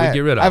 years Well, and we'd get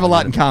rid of him. I have a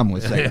lot in common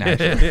with Satan,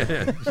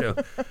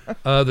 actually.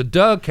 The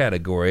Doug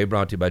category,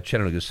 brought to you by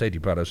Chattanooga Safety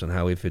Products on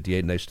Highway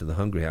 58 next to the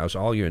Hungry House.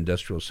 All your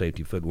industrial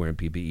safety footwear and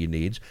PPE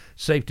needs.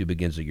 Safety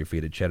begins at your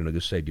feet at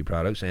Chattanooga Safety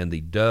Products. And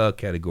the Doug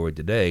category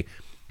today,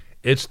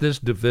 it's this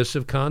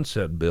divisive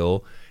concept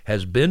bill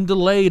has been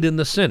delayed in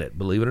the Senate,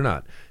 believe it or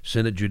not.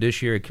 Senate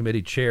Judiciary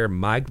Committee Chair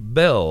Mike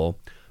Bell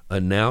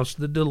announced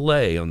the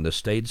delay on the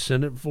state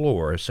Senate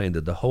floor, saying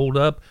that the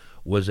holdup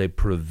was a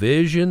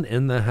provision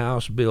in the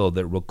House bill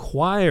that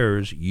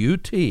requires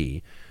UT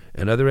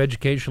and other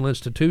educational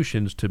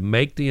institutions to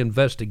make the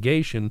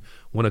investigation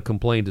when a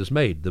complaint is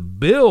made. The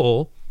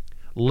bill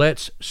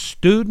lets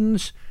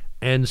students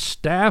and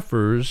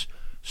staffers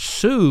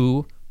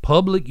sue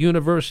public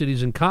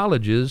universities and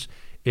colleges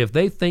if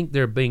they think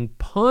they're being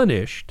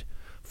punished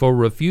for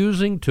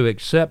refusing to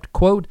accept,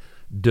 quote,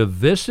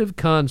 divisive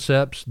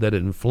concepts that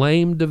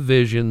inflame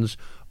divisions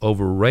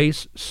over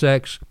race,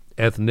 sex,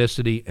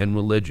 ethnicity, and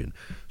religion.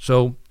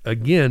 So,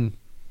 again,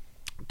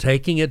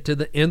 taking it to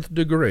the nth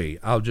degree,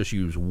 I'll just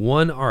use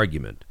one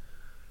argument,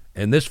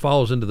 and this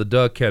falls into the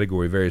Doug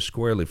category very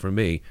squarely for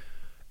me.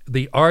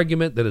 The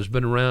argument that has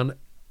been around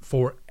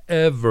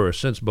forever,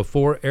 since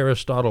before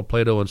Aristotle,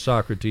 Plato, and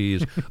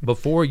Socrates,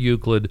 before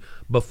Euclid,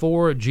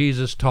 before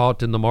Jesus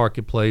taught in the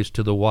marketplace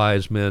to the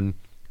wise men,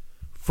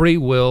 free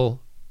will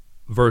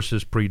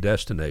versus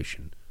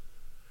predestination.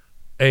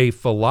 A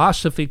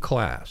philosophy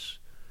class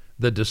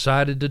that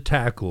decided to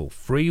tackle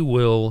free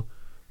will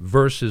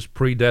versus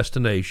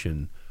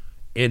predestination,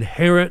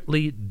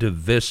 inherently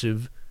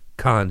divisive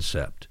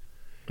concept.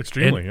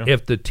 Extremely, And yeah.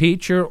 if the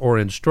teacher or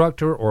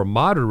instructor or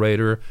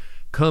moderator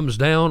comes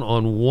down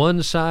on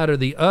one side or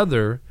the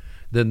other,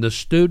 then the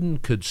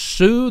student could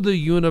sue the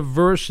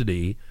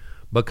university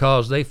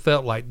because they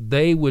felt like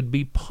they would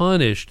be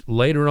punished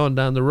later on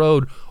down the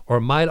road, or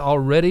might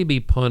already be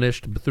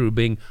punished through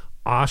being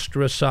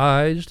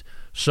ostracized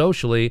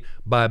socially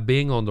by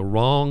being on the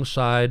wrong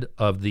side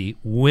of the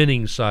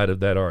winning side of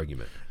that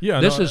argument.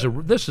 Yeah, this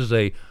is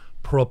a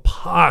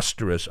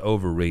preposterous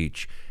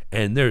overreach,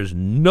 and there's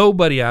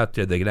nobody out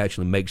there that can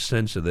actually make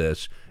sense of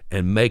this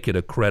and make it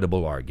a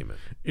credible argument.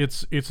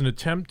 It's an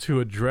attempt to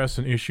address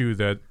an issue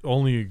that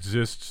only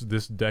exists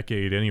this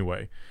decade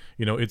anyway.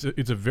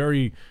 It's a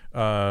very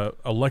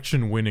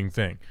election winning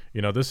thing.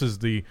 This is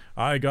the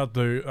I got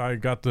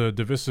the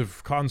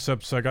divisive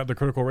concepts, I got the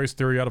critical race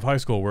theory out of high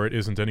school, where it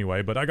isn't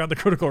anyway, but I got the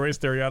critical race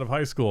theory out of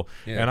high school,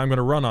 and I'm going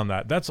to run on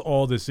that. That's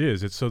all this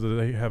is. It's so that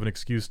they have an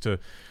excuse to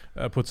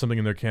put something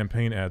in their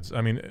campaign ads.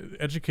 I mean,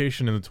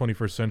 education in the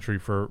 21st century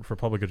for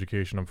public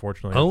education,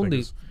 unfortunately, I think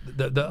is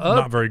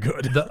not very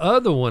good. The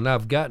other one,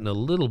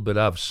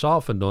 I've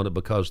softened on it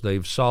because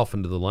they've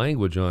softened the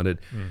language on it,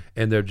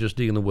 and they're just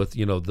dealing with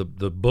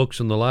the books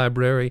in the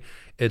library.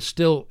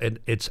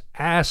 It's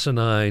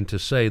asinine to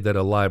say that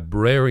a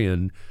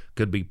librarian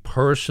could be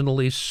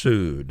personally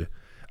sued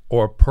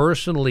or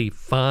personally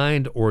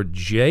fined or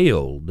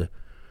jailed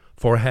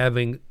for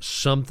having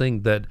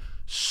something that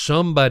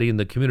somebody in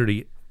the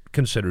community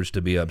considers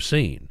to be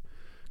obscene.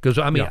 Because,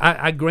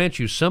 I grant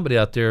you, somebody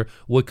out there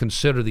would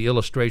consider the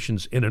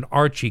illustrations in an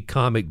Archie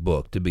comic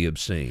book to be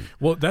obscene.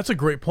 Well, that's a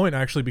great point,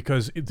 actually,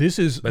 because they've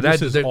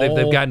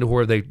gotten to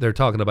where they're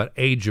talking about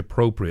age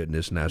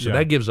appropriateness now. So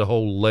that gives a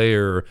whole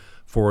layer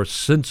for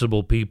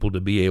sensible people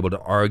to be able to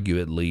argue,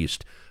 at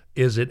least,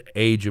 is it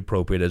age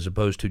appropriate, as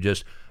opposed to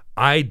just,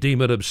 I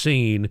deem it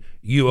obscene,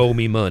 you owe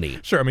me money.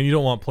 Sure, you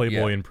don't want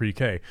Playboy in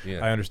pre-K.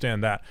 Yeah. I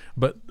understand that.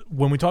 But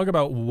when we talk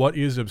about what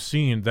is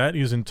obscene, that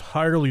is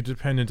entirely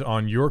dependent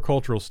on your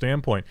cultural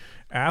standpoint.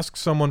 Ask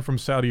someone from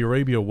Saudi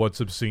Arabia what's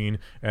obscene,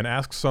 and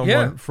ask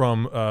someone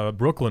from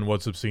Brooklyn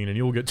what's obscene, and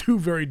you will get two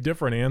very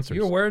different answers.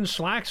 You're wearing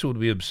slacks would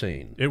be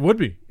obscene. It would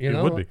be. It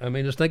would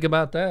be. Just think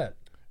about that.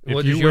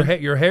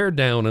 Your hair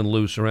down and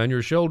loose around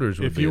your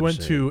shoulders would be If you went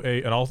obscene.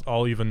 to and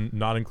I'll even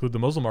not include the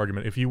Muslim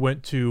argument. If you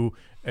went to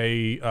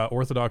a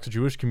Orthodox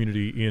Jewish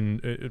community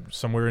in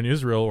somewhere in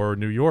Israel or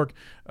New York,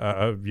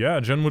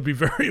 Jen would be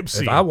very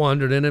obscene. If I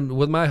wandered in and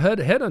with my head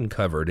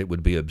uncovered, it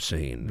would be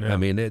obscene. Yeah. I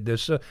mean,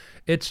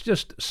 it's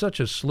just such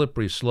a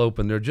slippery slope,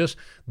 and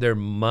they're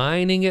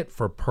mining it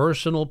for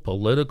personal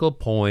political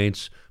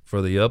points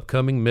for the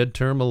upcoming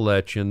midterm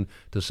election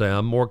to say,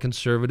 I'm more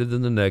conservative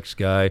than the next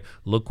guy.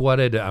 Look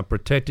what I did. I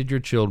protected your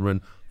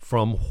children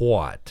from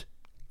what?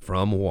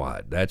 From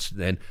what?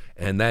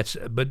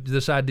 But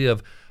this idea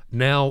of,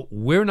 now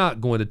we're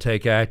not going to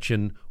take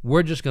action.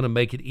 We're just going to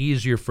make it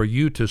easier for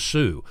you to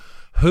sue.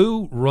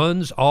 Who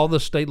runs all the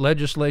state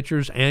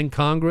legislatures and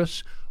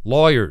Congress?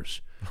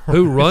 Lawyers.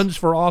 Who runs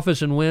for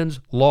office and wins?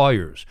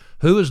 Lawyers.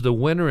 Who is the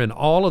winner in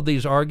all of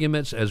these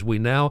arguments as we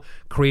now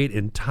create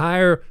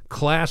entire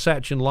class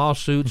action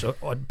lawsuits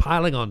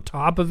piling on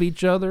top of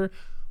each other?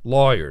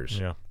 Lawyers.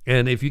 Yeah.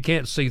 And if you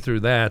can't see through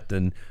that,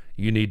 then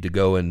you need to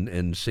go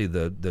and see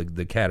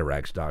the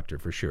cataracts doctor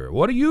for sure.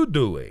 What are you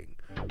doing?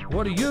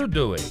 What are you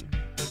doing?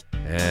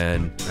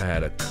 And I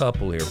had a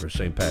couple here for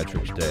St.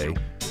 Patrick's Day.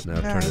 Now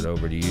I'll turn it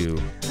over to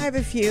you. I have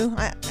a few.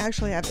 I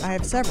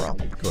have several.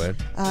 Go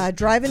ahead.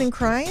 Driving and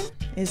Crying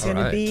is going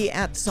to be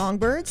at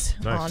Songbirds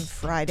on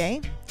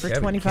Friday for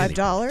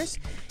 $25.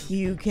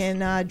 You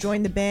can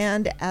join the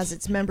band as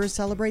its members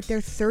celebrate their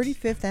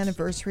 35th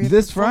anniversary of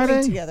this performing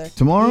Friday together.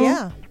 Tomorrow?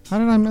 Yeah. How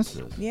did I miss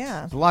this?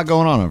 Yeah. There's a lot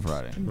going on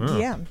Friday.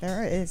 Yeah,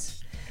 there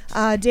is.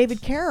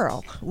 David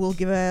Carroll will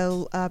give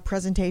a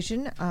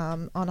presentation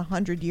on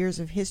 100 years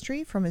of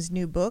history from his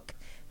new book,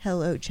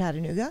 Hello,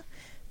 Chattanooga.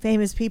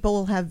 Famous people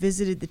will have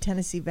visited the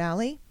Tennessee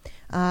Valley.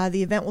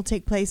 The event will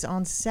take place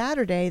on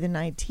Saturday, the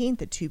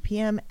 19th at 2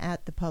 p.m.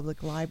 at the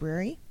Public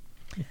Library.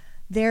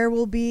 There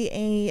will be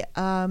a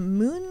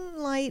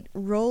moonlight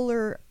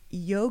roller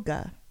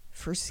yoga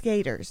for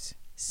skaters,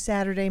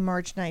 Saturday,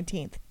 March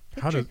 19th.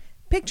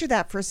 Picture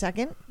that for a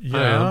second.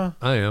 Yeah.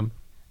 I am.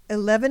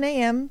 11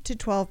 a.m. to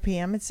 12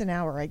 p.m. It's an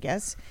hour, I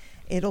guess.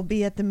 It'll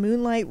be at the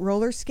Moonlight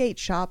Roller Skate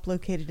Shop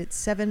located at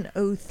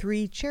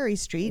 703 Cherry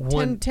Street.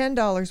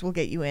 $10 will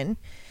get you in.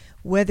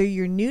 Whether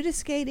you're new to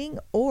skating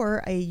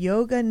or a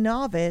yoga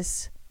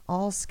novice,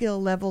 all skill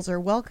levels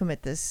are welcome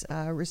at this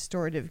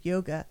restorative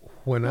yoga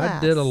When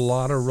class. I did a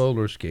lot of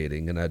roller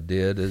skating, and I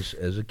did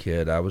as a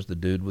kid, I was the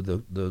dude with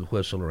the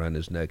whistle around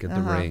his neck at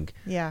the rink.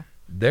 Yeah.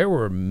 There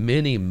were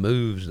many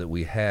moves that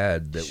we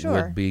had that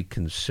would be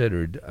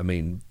considered,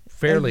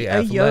 fairly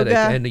athletic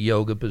and a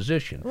yoga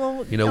position.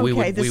 Well,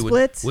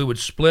 we would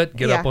split,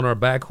 get up on our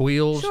back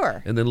wheels,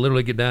 and then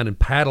literally get down and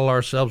paddle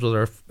ourselves with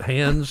our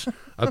hands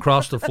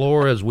across the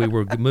floor as we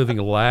were moving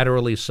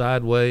laterally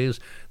sideways.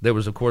 There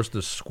was, of course,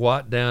 the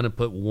squat down and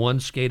put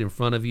one skate in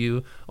front of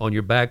you on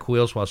your back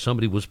wheels while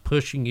somebody was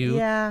pushing you,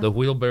 the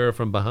wheelbarrow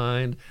from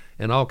behind,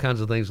 and all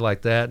kinds of things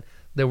like that.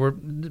 There were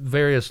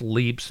various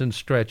leaps and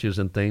stretches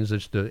and things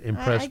just to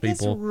impress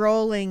people. I guess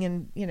rolling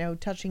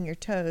and touching your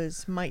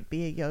toes might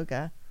be a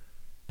yoga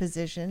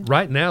position.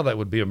 Right now, that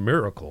would be a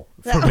miracle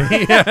for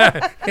me.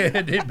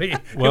 It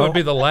would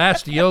be the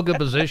last yoga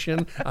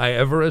position I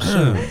ever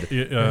assumed.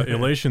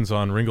 Elations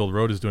on Ringgold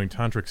Road is doing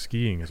tantric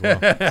skiing as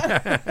well.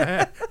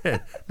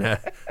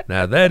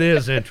 Now that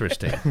is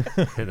interesting.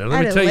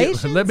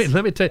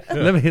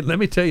 Let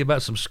me tell you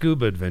about some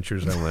scuba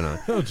adventures I went on.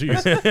 Oh,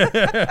 geez.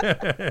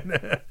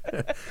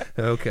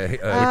 Okay. We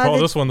call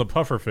this one the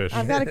puffer fish.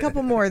 I've got a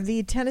couple more.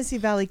 The Tennessee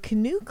Valley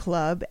Canoe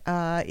Club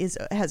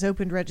has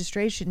opened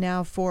registration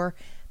now for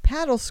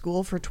Paddle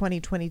School for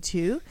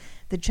 2022,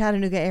 the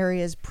Chattanooga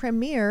area's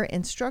premier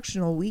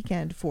instructional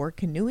weekend for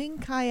canoeing,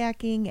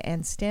 kayaking,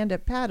 and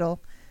stand-up paddle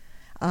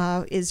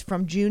is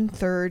from June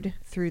 3rd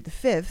through the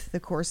 5th. The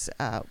course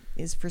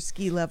is for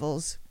skill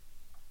levels.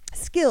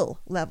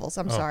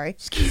 Sorry.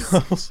 Ski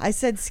levels. I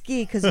said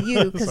ski because of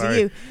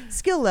you.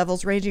 Skill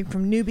levels ranging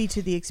from newbie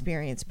to the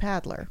experienced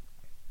paddler.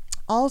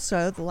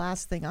 Also, the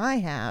last thing I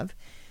have,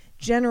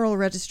 general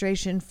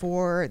registration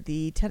for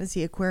the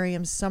Tennessee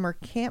Aquarium Summer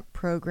Camp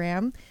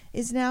Program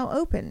is now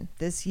open.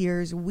 This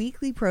year's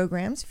weekly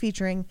programs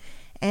featuring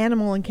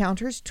animal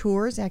encounters,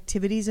 tours,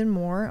 activities, and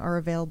more are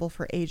available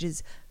for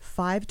ages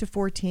 5 to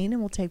 14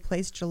 and will take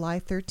place July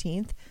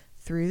 13th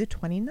through the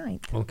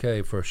 29th.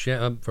 Okay, for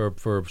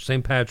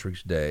St.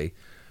 Patrick's Day,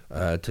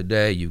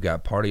 today you've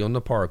got Party on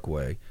the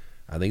Parkway.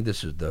 I think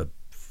this is the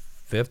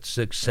 5th,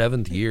 6th,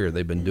 7th year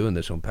they've been doing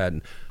this on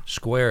Patton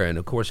Square. And,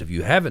 of course, if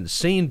you haven't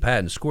seen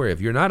Patton Square,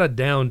 if you're not a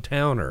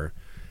downtowner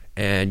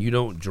and you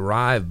don't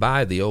drive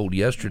by the old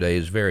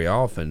Yesterdays very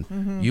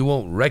often, you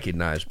won't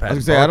recognize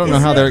Patton Square. I don't know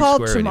how they're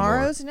called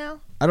Tomorrow's now?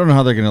 I don't know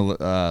how they're going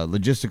to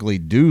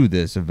logistically do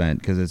this event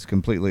because it's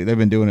completely. They've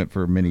been doing it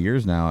for many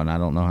years now, and I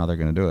don't know how they're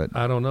going to do it.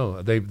 I don't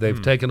know.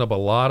 They've taken up a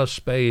lot of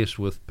space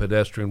with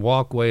pedestrian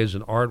walkways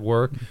and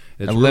artwork.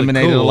 It's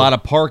eliminated really cool. A lot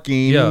of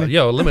parking.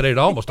 Yeah, eliminated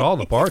almost all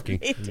the parking.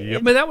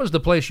 That was the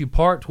place you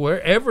parked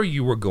wherever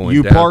you were going.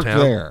 You downtown, parked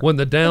there when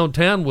the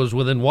downtown was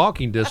within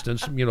walking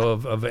distance.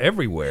 Of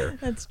everywhere.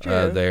 That's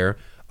true. There.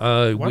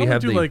 Why don't we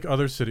have do like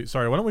other cities?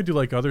 Sorry, why don't we do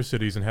like other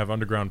cities and have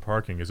underground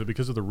parking? Is it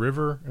because of the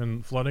river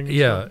and flooding? And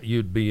yeah, stuff?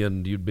 you'd be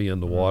in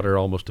the water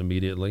almost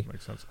immediately.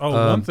 Makes sense. Oh,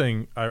 one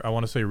thing I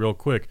want to say real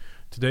quick.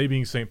 Today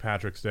being St.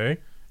 Patrick's Day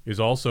is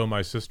also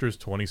my sister's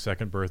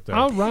 22nd birthday.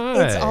 All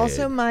right. It's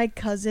also my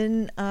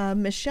cousin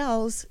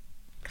Michelle's.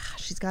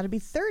 Gosh, she's got to be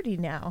 30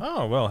 now.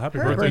 Oh, well, happy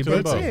Her birthday to birthday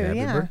them both. too. Happy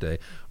yeah. birthday.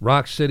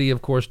 Rock City,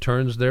 of course,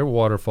 turns their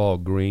waterfall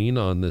green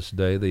on this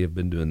day. They have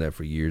been doing that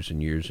for years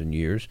and years and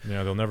years.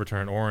 Yeah, they'll never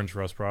turn orange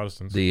for us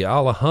Protestants. The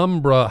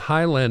Alhambra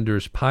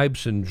Highlanders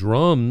Pipes and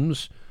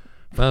Drums,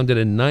 founded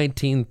in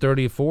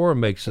 1934,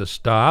 makes a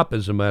stop,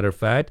 as a matter of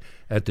fact,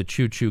 at the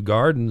Choo Choo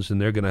Gardens,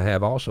 and they're going to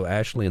have also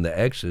Ashley and the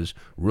X's,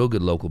 real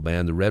good local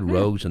band, the Red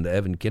Rogues and the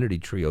Evan Kennedy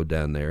Trio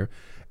down there.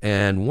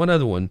 And one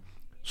other one,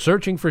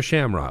 Searching for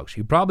Shamrocks.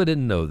 You probably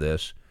didn't know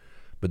this,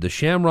 but the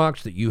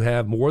shamrocks that you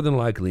have more than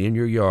likely in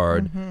your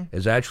yard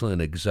is actually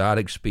an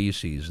exotic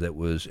species that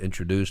was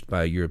introduced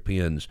by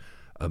Europeans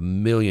a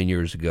million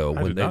years ago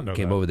I when did they not know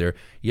came that. over there.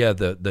 Yeah,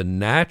 the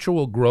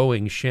natural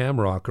growing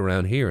shamrock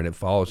around here, and it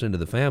falls into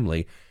the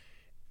family,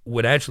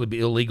 would actually be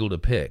illegal to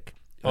pick.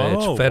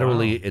 Oh,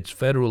 it's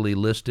federally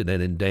listed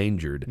and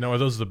endangered. Now, are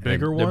those the And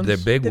bigger they're- ones? They're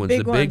big ones,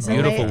 the big and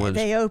beautiful they, ones.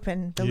 They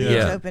open. The Yeah. leaves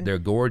Yeah, open. they're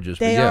gorgeous.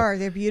 They but yeah, are.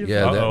 They're beautiful.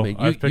 Yeah, Uh-oh, you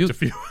I've picked a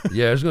few.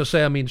 yeah, I was going to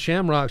say. I mean,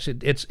 shamrocks.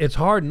 It's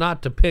hard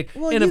not to pick.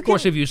 Well, and you of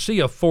course, can- if you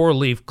see a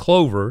 4-leaf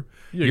clover,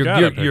 You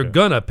gotta pick you're it.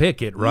 gonna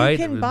pick it, right?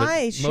 You can But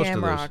buy most of those-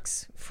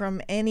 shamrocks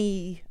from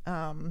any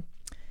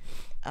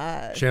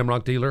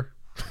Shamrock dealer.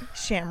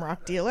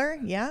 shamrock dealer.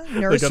 Yeah, got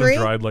 'em nursery.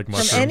 dried like from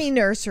mushrooms. any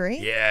nursery.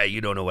 Yeah,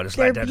 you don't know what it's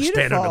They're like to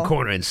stand on the beautiful.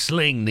 corner and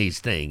sling these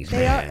things, They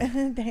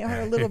man. are. They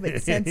are a little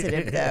bit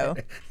sensitive, though.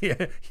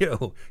 Yeah,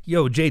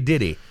 yo, Jay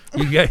Diddy,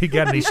 you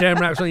got any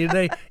shamrocks on you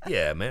today?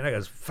 Yeah, man, I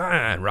got some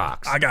fine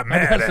rocks. I got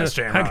mad-ass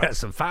some, I shamrocks. got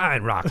some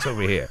fine rocks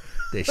over here.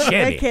 They're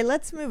shabby. Okay,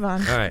 let's move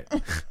on. All right,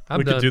 I'm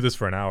we done. could do this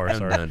for an hour. I'm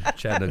Sorry. done.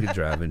 Chattanooga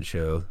Driving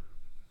Show.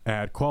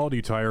 At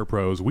Quality Tire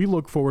Pros, we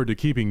look forward to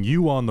keeping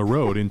you on the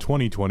road in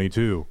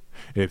 2022.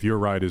 If your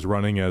ride is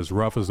running as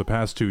rough as the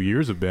past 2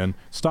 years have been,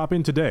 stop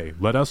in today.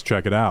 Let us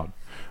check it out.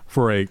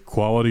 For a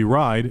quality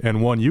ride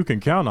and one you can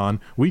count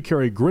on, we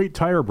carry great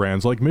tire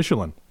brands like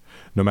Michelin.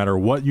 No matter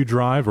what you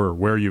drive or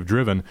where you've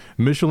driven,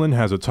 Michelin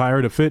has a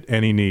tire to fit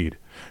any need.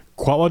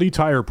 Quality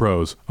Tire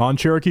Pros on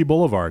Cherokee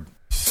Boulevard.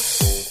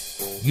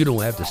 You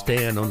don't have to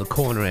stand on the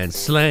corner and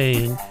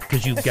slang,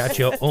 because you've got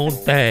your own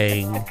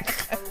thing.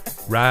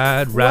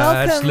 Ride,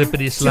 Welcome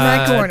slippity to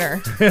my slide.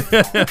 corner.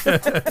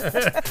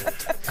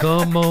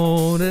 Come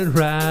on and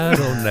ride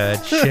on that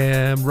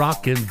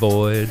shamrockin'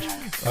 voyage.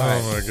 All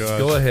right, Oh, my gosh.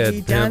 go ahead,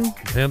 You Pimp. done?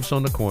 Pimp's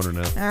on the corner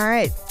now. All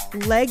right.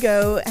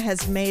 Lego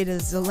has made a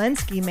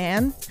Zelensky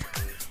man.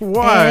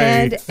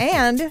 Why?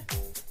 And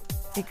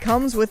it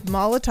comes with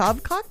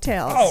Molotov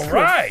cocktails. All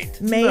right.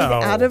 Made No.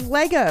 out of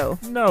Lego.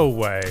 No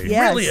way.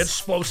 Yes. Really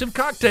explosive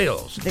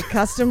cocktails. The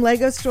custom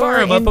Lego store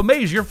Fire 'em up, in,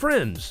 amaze your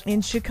friends.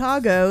 in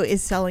Chicago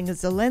is selling a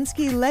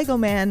Zelensky Lego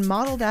man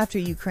modeled after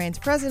Ukraine's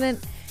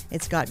president.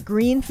 It's got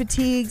green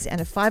fatigues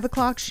and a 5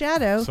 o'clock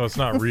shadow. So it's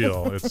not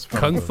real. It's from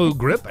Kung the- Fu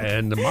grip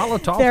and the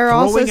Molotov They're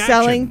also throwing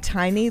selling action.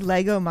 tiny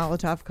Lego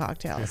Molotov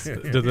cocktails.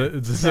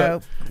 Does So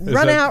is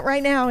run that- out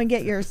right now and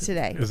get yours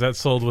today. Is that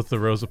sold with the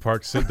Rosa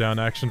Parks sit-down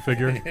action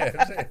figure?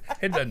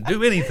 It doesn't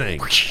do anything.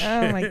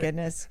 Oh my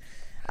goodness.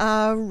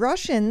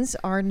 Russians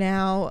are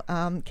now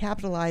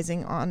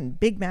capitalizing on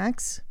Big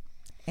Macs,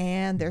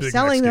 and they're Big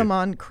selling Macs, them dude.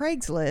 on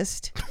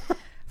Craigslist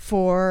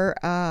for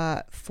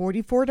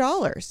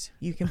 $44.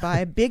 You can buy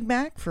a Big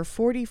Mac for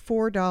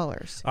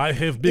 $44. I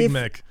have Big If-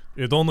 Mac.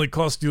 It only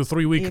costs you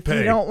 3-week If pay.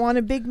 you don't want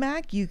a Big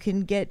Mac, you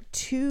can get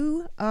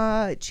 2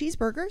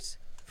 cheeseburgers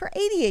for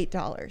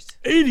 $88.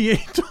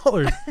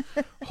 $88.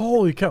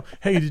 Holy cow.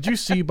 Hey, did you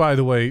see, by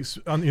the way,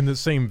 in the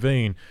same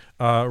vein,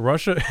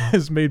 Russia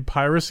has made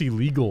piracy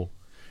legal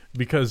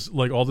because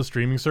like all the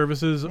streaming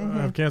services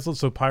have canceled.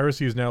 So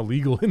piracy is now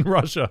legal in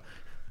Russia.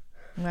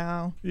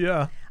 Wow.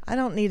 Yeah. I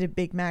don't need a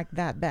Big Mac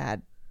that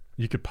bad.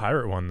 You could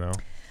pirate one, though.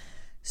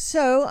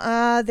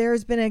 So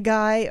there's been a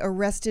guy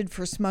arrested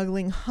for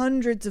smuggling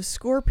hundreds of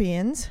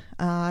scorpions.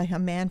 A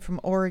man from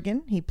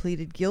Oregon. He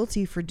pleaded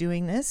guilty for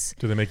doing this.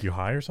 Do they make you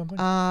high or something?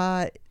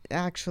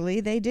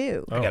 Actually, they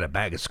do. I got a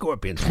bag of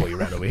scorpions for you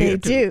right over They here.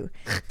 too.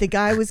 do. The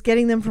guy was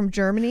getting them from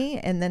Germany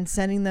and then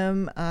sending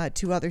them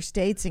to other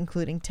states,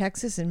 including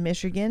Texas and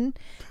Michigan.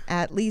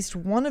 At least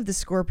one of the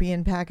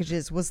scorpion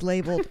packages was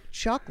labeled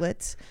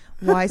chocolates.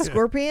 Why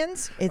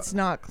scorpions? It's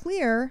not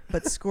clear,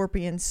 but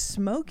scorpion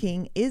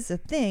smoking is a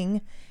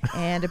thing,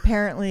 and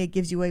apparently it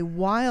gives you a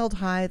wild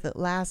high that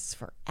lasts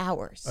for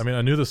hours. I mean,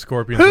 I knew the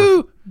scorpions were...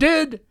 Who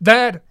did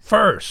that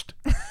first?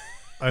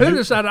 I Who knew-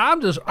 decided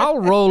I'll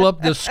roll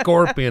up this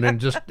scorpion and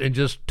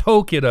just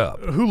toke it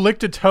up? Who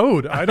licked a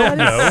toad? I don't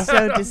that know. is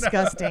so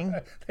disgusting.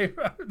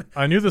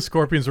 I knew the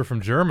scorpions were from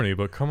Germany,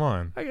 but come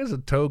on. I guess a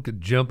toad could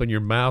jump in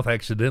your mouth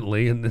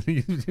accidentally, and then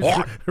you just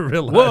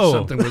realize Whoa.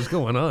 something was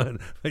going on.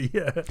 But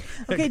yeah.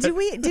 Okay,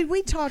 did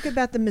we talk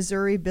about the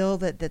Missouri bill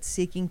that's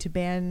seeking to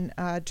ban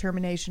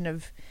termination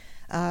of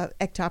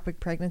ectopic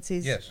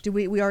pregnancies. Yes. Do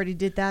we already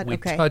did that? We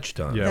okay. touched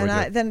on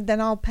Yeah, it.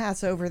 Then I'll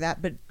pass over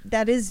that. But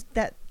that is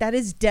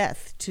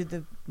death to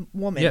the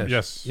woman.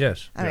 Yes.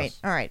 All right.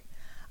 All right.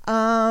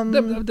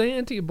 The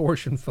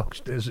anti-abortion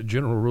folks, as a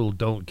general rule,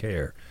 don't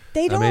care.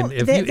 They don't. I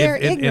mean, They're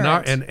in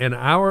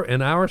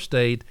ignorant. our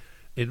state,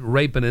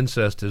 rape and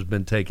incest has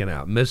been taken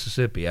out.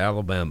 Mississippi,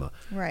 Alabama,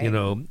 Right. They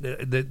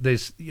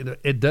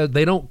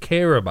don't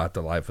care about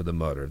the life of the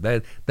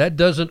mother. That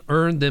doesn't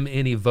earn them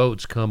any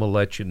votes come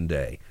election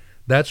day.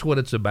 That's what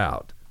it's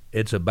about.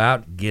 It's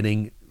about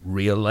getting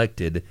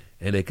reelected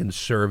in a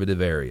conservative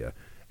area,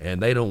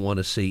 and they don't want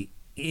to see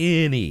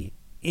any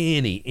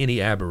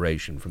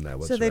aberration from that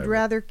whatsoever. So they'd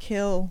rather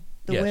kill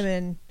the Yes.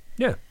 women.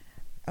 Yeah.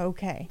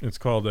 Okay. It's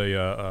called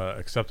a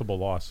acceptable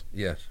loss.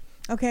 Yes.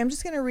 Okay, I'm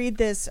just going to read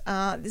this.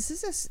 This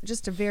is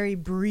just a very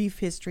brief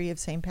history of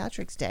St.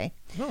 Patrick's Day.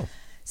 Oh.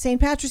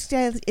 St. Patrick's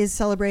Day is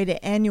celebrated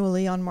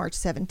annually on March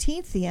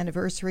 17th, the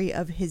anniversary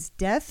of his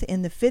death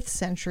in the 5th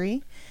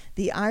century.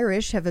 The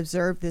Irish have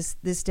observed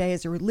this day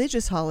as a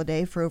religious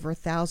holiday for over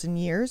 1,000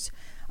 years.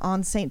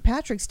 On St.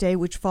 Patrick's Day,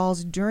 which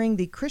falls during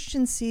the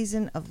Christian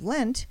season of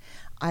Lent,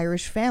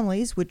 Irish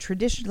families would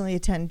traditionally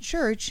attend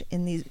church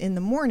in the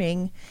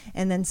morning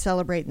and then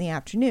celebrate in the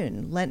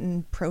afternoon.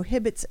 Lenten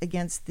prohibits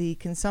against the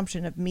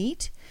consumption of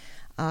meat,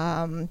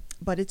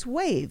 but it's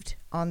waived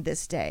on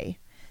this day.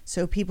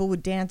 So people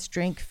would dance,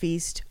 drink,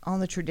 feast on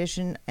the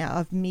tradition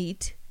of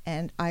meat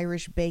and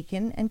Irish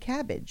bacon and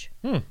cabbage.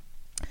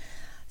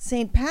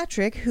 St.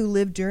 Patrick, who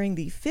lived during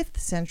the 5th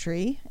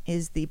century,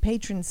 is the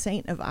patron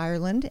saint of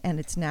Ireland and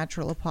its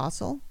natural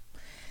apostle.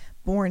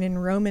 Born in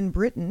Roman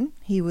Britain,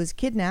 he was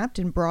kidnapped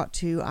and brought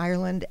to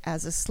Ireland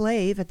as a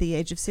slave at the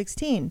age of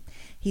 16.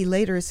 He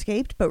later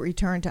escaped but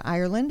returned to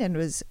Ireland and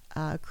was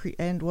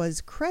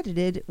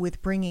credited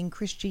with bringing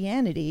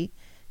Christianity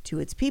to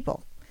its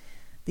people.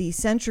 The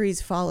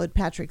centuries followed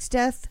Patrick's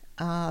death,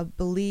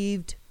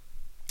 believed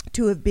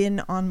to have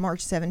been on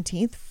March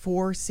 17th,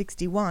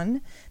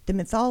 461. The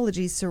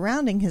mythologies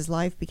surrounding his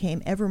life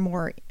became ever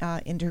more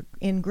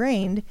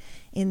ingrained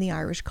in the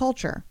Irish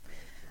culture.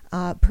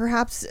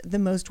 Perhaps the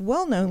most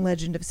well-known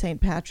legend of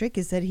St. Patrick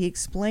is that he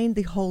explained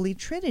the Holy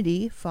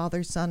Trinity,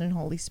 Father, Son, and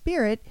Holy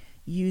Spirit,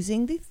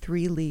 using the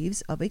 3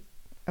 leaves of a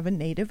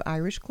native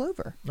Irish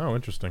clover, Oh,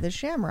 interesting. the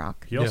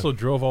shamrock. He also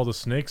drove all the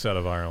snakes out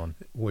of Ireland.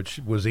 Which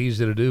was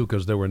easy to do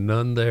because there were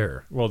none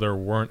there. Well, there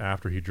weren't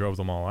after he drove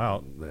them all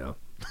out. Yeah.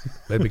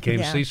 They became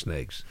Yeah. sea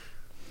snakes,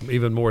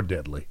 even more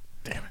deadly.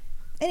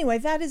 Anyway,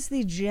 that is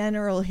the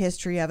general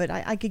history of it.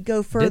 I could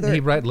go further. Didn't he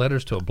write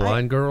letters to a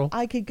blind girl?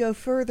 I could go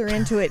further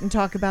into it and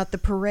talk about the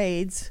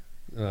parades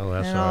Oh,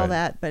 that's and all all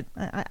right. that, but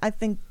I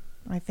think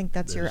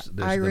that's There's your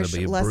gonna Irish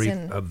be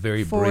lesson a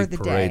very for brief the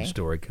parade day.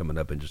 story coming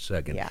up in just a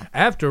second. Yeah.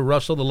 After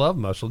Russell the Love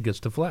Muscle gets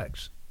to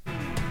flex.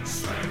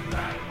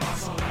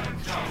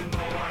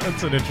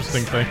 That's an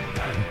interesting thing.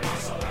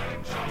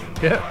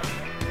 Yeah.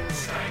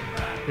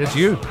 It's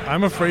you.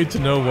 I'm afraid to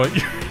know what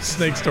your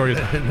snake story is.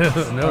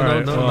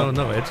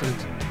 No. It's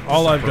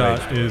All a I've parade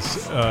got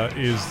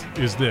story.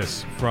 is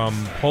this from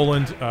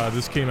Poland.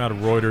 This came out of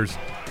Reuters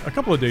a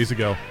couple of days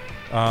ago,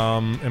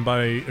 and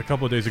by a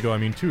couple of days ago I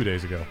mean 2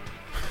 days ago.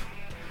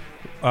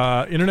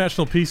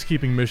 International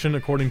peacekeeping mission,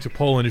 according to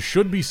Poland,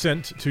 should be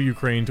sent to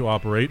Ukraine to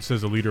operate,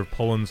 says the leader of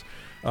Poland's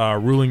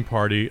ruling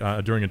party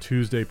during a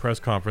Tuesday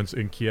press conference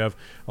in Kiev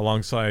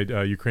alongside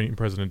Ukrainian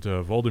President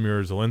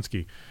Volodymyr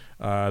Zelensky.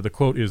 The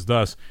quote is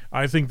thus: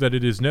 "I think that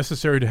it is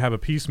necessary to have a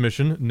peace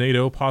mission,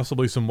 NATO,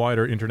 possibly some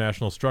wider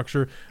international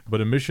structure, but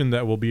a mission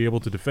that will be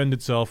able to defend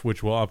itself,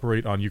 which will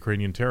operate on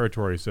Ukrainian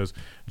territory," says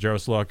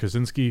Jaroslaw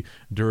Kaczynski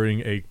during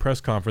a press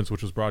conference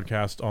which was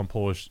broadcast on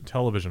Polish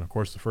television. Of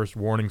course, the first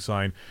warning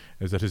sign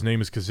is that his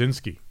name is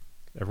Kaczynski.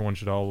 Everyone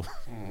should all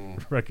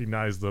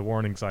recognize the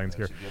warning signs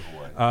here.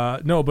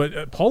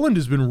 But Poland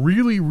has been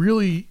really,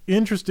 really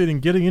interested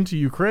in getting into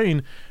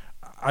Ukraine,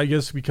 I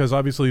guess because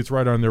obviously it's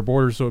right on their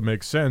border, so it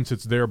makes sense.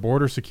 It's their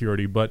border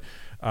security. But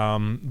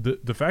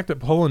the fact that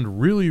Poland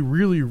really,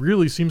 really,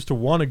 really seems to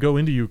want to go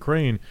into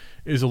Ukraine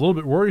is a little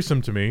bit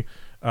worrisome to me,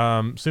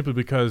 simply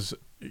because,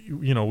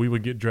 we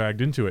would get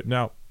dragged into it.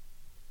 Now,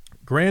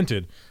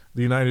 granted,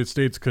 the United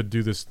States could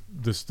do this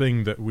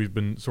thing that we've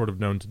been sort of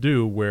known to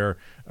do, where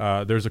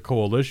there's a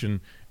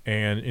coalition,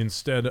 and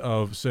instead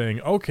of saying,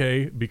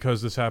 okay,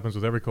 because this happens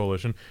with every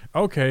coalition,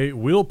 okay,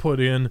 we'll put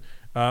in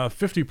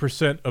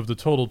 50% of the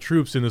total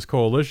troops in this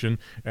coalition,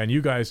 and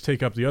you guys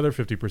take up the other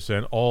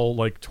 50%, all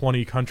like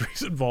 20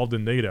 countries involved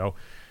in NATO.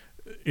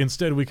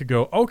 Instead, we could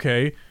go,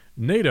 okay,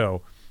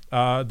 NATO,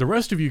 the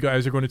rest of you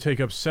guys are going to take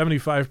up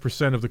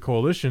 75% of the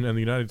coalition, and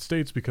the United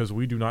States, because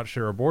we do not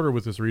share a border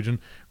with this region,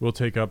 will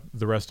take up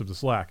the rest of the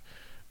slack.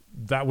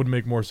 That would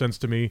make more sense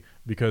to me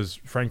because,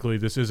 frankly,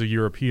 this is a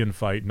European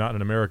fight, not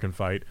an American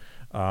fight.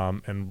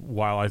 And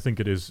while I think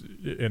it is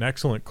an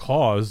excellent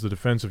cause, the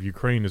defense of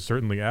Ukraine is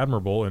certainly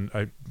admirable, and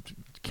I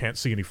can't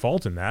see any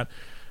fault in that.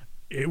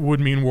 It would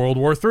mean World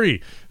War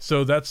III.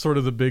 So that's sort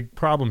of the big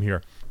problem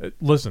here.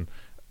 Listen,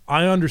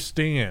 I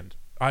understand.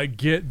 I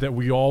get that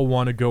we all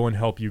want to go and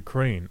help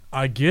Ukraine.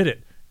 I get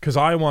it, because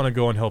I want to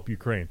go and help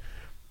Ukraine.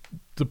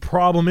 The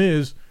problem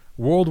is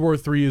World War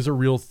III is a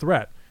real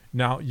threat.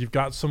 Now, you've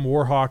got some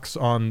war hawks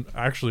on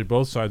actually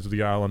both sides of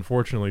the aisle,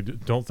 unfortunately.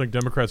 Don't think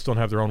Democrats don't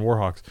have their own war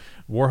hawks.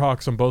 War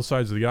hawks on both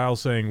sides of the aisle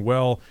saying,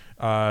 well,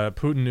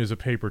 Putin is a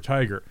paper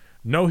tiger.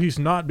 No, he's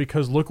not,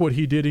 because look what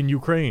he did in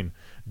Ukraine.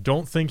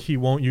 Don't think he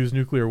won't use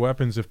nuclear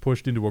weapons if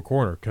pushed into a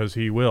corner, because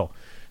he will.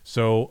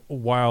 So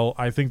while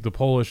I think the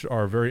Polish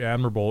are very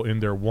admirable in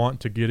their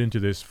want to get into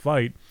this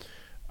fight,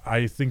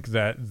 I think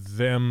that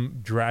them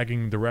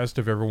dragging the rest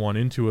of everyone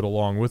into it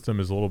along with them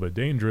is a little bit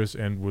dangerous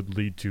and would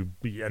lead to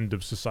the end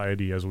of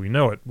society as we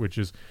know it, which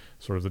is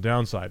sort of the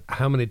downside.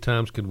 How many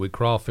times could we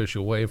crawfish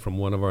away from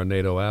one of our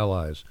NATO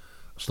allies?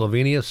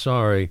 Slovenia,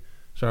 sorry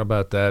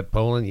about that.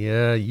 Poland,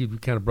 yeah, you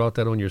kind of brought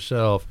that on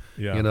yourself.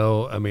 Yeah. You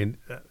know, I mean,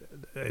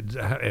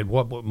 and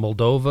what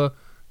Moldova?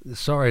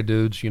 Sorry,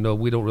 dudes. You know,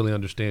 we don't really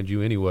understand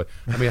you anyway.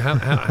 I mean,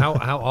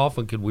 how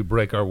often could we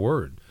break our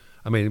word?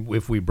 I mean,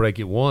 if we break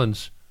it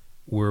once,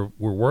 we're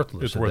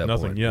worthless. It's at worth that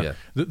nothing. point. Yeah.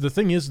 The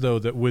thing is, though,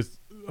 that with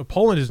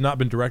Poland has not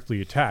been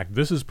directly attacked.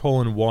 This is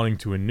Poland wanting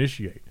to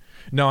initiate.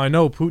 Now, I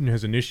know Putin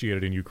has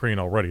initiated in Ukraine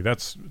already.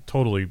 That's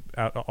totally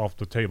off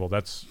the table.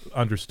 That's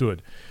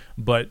understood.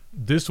 But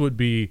this would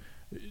be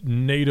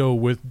NATO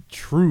with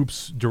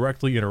troops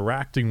directly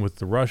interacting with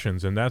the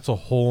Russians, and that's a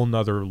whole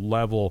nother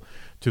level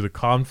to the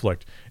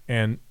conflict.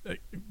 And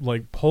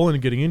like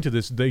Poland getting into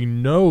this, they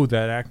know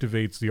that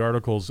activates the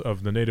articles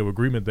of the NATO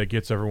agreement that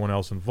gets everyone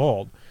else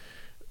involved.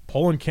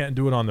 Poland can't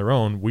do it on their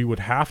own. We would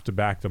have to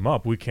back them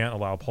up. We can't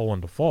allow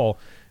Poland to fall.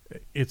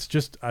 It's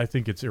just, I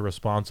think it's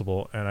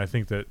irresponsible, and I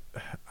think that,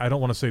 I don't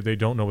want to say they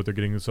don't know what they're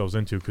getting themselves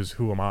into, because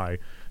who am I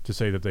to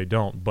say that they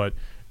don't, but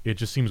it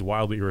just seems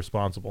wildly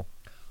irresponsible.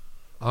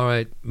 All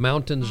right,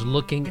 mountains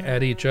looking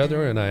at each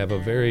other, and I have a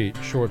very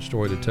short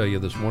story to tell you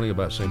this morning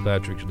about St.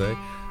 Patrick's Day.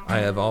 I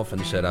have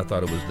often said I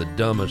thought it was the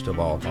dumbest of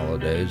all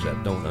holidays. I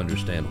don't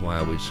understand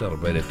why we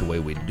celebrate it the way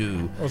we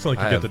do. Well, it's not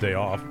like you get the day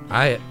off.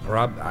 I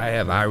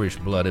have Irish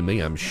blood in me,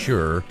 I'm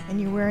sure. And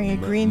you're wearing a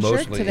green shirt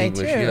Mostly today,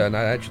 English, too. yeah, and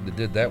I actually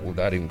did that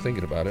without even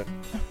thinking about it.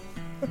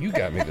 You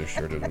got me this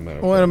shirt, as a matter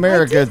of Well, in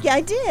fact. America,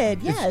 I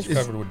did, yes. It's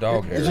covered with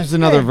dog hair. it's just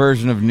another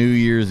version of New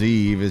Year's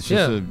Eve. It's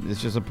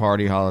just a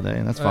party holiday,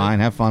 and that's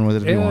fine. Have fun with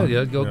it if you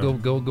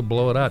want. Go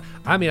blow it out.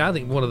 I mean, I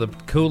think one of the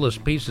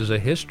coolest pieces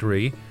of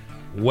history,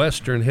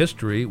 Western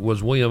history,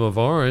 was William of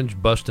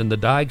Orange busting the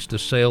dikes to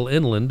sail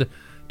inland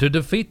to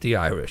defeat the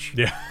Irish,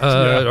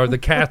 or the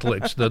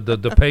Catholics,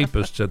 the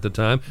papists at the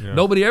time. Yeah.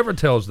 Nobody ever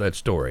tells that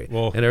story,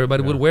 and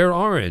everybody would wear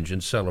orange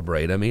and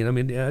celebrate. I mean,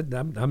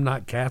 I'm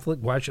not Catholic.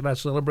 Why should I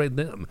celebrate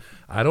them?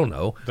 I don't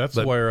know. That's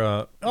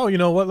where. You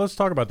know what? Let's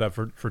talk about that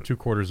for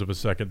 2/4 of a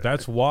second.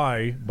 That's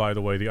why, by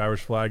the way, the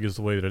Irish flag is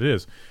the way that it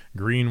is: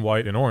 green,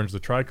 white, and orange. The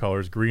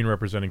tricolors: green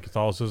representing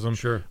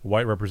Catholicism,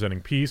 white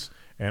representing peace,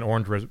 and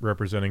orange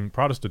representing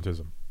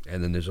Protestantism.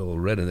 And then there's a little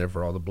red in there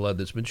for all the blood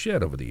that's been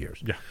shed over the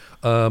years.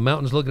 Yeah.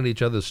 Mountains looking at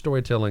each other, the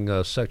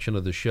storytelling section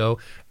of the show.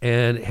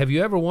 And have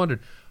you ever wondered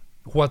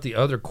what the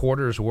other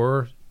quarters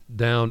were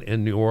down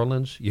in New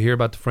Orleans? You hear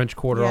about the French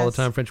Quarter all the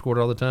time, French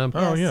Quarter all the time?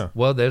 Oh, yeah.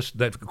 Well,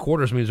 that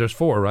quarters means there's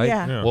four, right?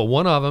 Yeah. Well,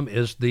 one of them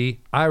is the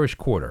Irish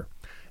Quarter.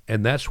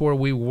 And that's where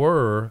we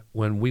were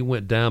when we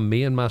went down.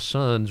 Me and my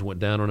sons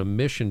went down on a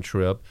mission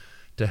trip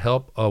to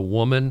help a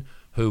woman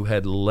who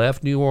had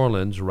left New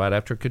Orleans right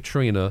after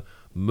Katrina,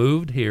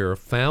 moved here,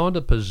 found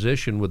a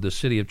position with the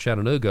city of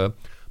Chattanooga,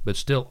 but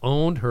still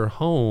owned her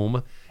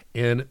home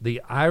in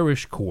the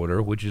Irish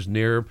Quarter, which is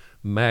near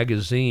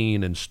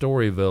Magazine and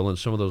Storyville and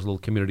some of those little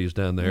communities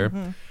down there.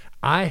 Mm-hmm.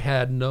 I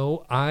had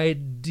no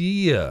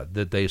idea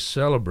that they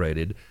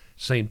celebrated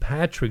St.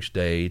 Patrick's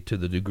Day to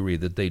the degree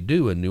that they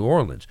do in New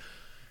Orleans.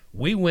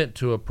 We went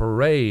to a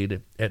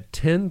parade at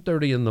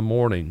 10:30 in the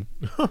morning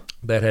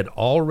that had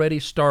already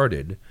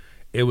started.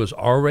 It was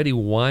already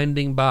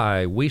winding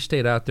by. We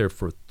stayed out there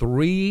for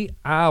 3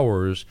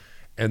 hours,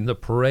 and the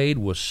parade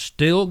was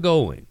still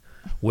going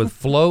with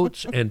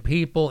floats and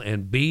people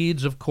and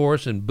beads, of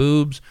course, and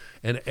boobs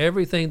and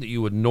everything that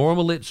you would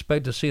normally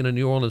expect to see in a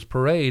New Orleans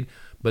parade.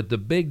 But the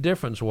big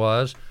difference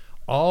was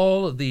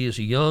all of these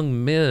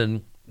young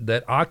men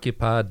that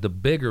occupied the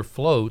bigger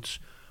floats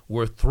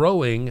were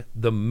throwing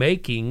the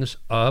makings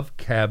of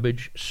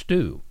cabbage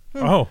stew.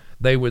 Oh.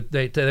 They were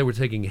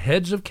taking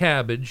heads of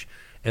cabbage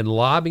and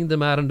lobbing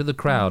them out into the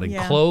crowd, and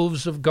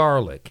cloves of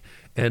garlic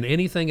and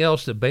anything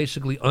else that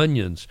basically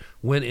onions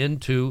went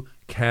into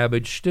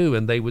cabbage stew,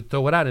 and they would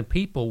throw it out, and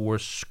people were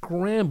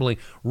scrambling,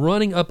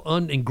 running up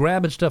and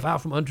grabbing stuff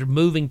out from under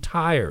moving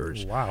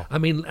tires. Wow. I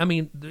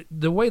mean,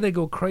 the way they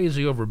go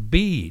crazy over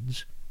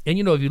beads, and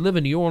you know, if you live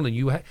in New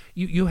Orleans,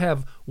 you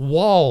have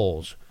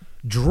walls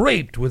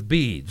draped with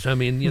beads. I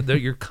mean,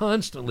 you're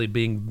constantly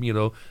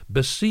being,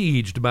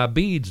 besieged by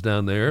beads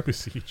down there.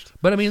 Besieged.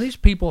 But I mean, these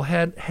people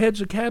had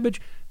heads of cabbage.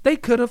 They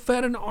could have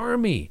fed an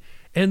army,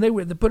 and they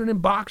put it in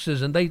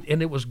boxes, and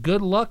it was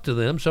good luck to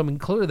them. So I mean,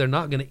 clearly they're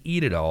not going to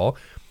eat it all.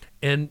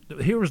 And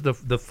here's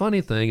the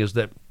funny thing is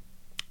that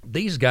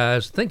these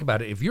guys, think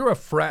about it. If you're a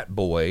frat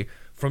boy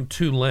from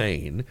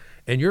Tulane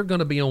and you're going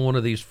to be on one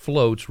of these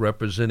floats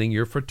representing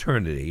your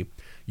fraternity,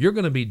 you're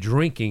going to be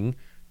drinking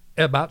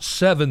about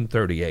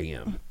 7:30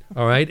 a.m.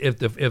 All right, if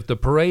the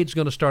parade's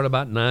going to start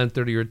about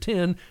 9:30 or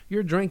 10,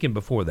 you're drinking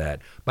before that.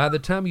 By the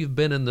time you've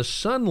been in the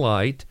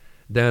sunlight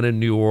down in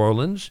New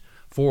Orleans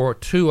for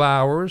 2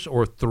 hours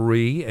or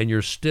 3, and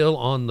you're still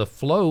on the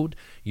float,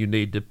 you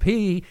need to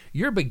pee,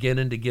 you're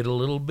beginning to get a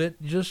little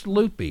bit just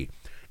loopy.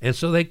 And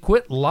so they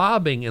quit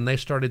lobbing and they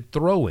started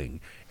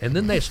throwing. And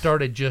then they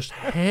started just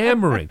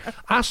hammering.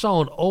 I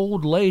saw an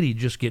old lady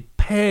just get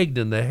pegged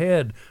in the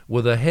head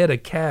with a head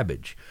of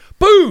cabbage.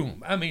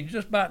 Boom! I mean,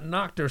 just about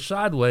knocked her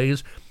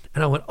sideways.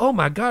 And I went, oh,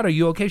 my God, are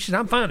you okay? She said,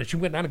 I'm fine. And she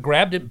went down and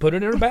grabbed it and put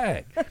it in her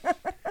bag.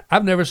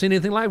 I've never seen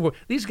anything like it.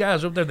 These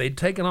guys up there, they'd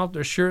taken off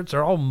their shirts.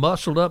 They're all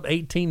muscled up,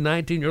 18,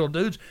 19-year-old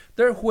dudes.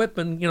 They're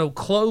whipping,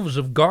 cloves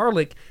of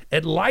garlic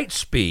at light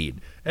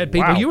speed at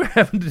people. Wow. You were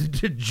having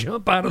to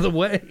jump out of the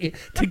way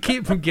to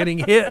keep from getting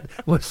hit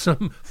with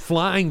some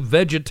flying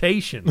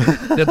vegetation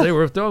that they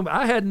were throwing.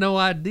 I had no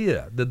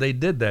idea that they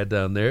did that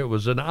down there. It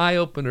was an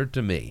eye-opener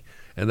to me.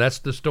 And that's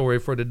the story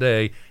for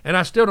today. And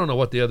I still don't know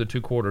what the other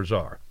 2 quarters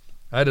are.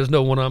 I just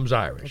know one of them's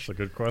Irish. That's a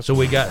good question. So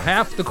we got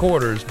half the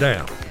quarters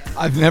down.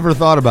 I've never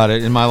thought about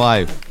it in my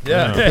life.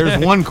 Yeah.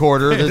 There's 1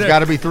 quarter. There's got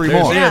to be 3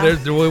 more.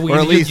 Or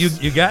at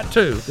least you got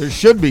 2. There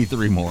should be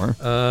 3 more.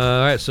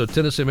 All right, so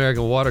Tennessee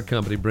American Water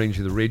Company brings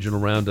you the regional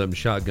roundup and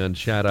shotgun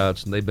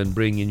shout-outs, and they've been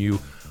bringing you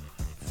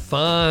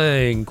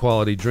fine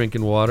quality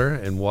drinking water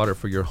and water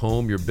for your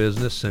home, your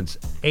business since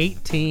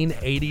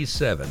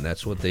 1887.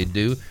 That's what they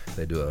do.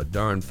 They do a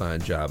darn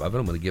fine job. I'm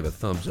going to give a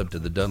thumbs up to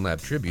the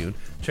Dunlap Tribune.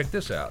 Check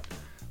this out.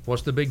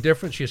 What's the big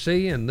difference you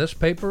see in this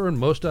paper and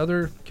most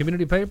other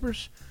community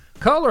papers?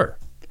 Color.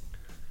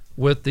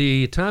 With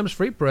the Times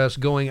Free Press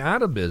going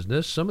out of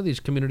business, some of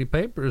these community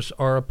papers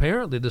are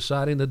apparently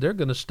deciding that they're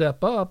going to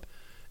step up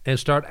and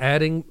start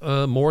adding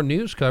more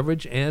news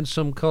coverage and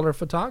some color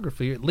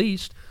photography, at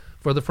least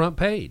for the front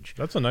page.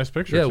 That's a nice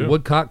picture, Yeah, too.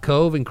 Woodcock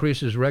Cove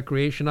increases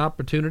recreation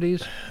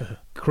opportunities.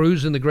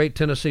 Cruise in the Great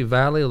Tennessee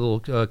Valley, a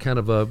little kind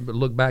of a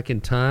look back in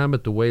time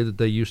at the way that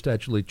they used to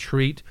actually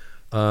treat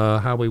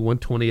Highway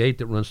 128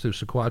 that runs through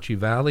Sequatchie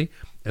Valley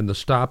and the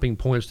stopping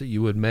points that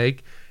you would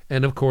make.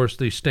 And, of course,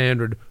 the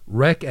standard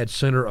wreck at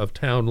center of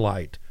town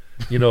light,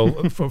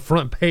 for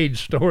front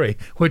page story,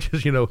 which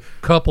is,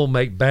 couple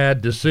make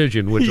bad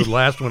decision, which is the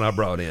last one I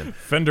brought in.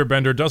 Fender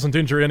bender doesn't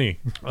injure any.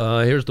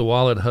 Here's the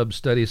Wallet Hub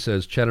study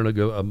says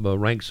Chattanooga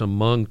ranks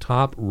among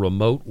top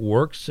remote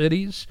work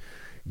cities.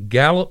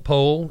 Gallup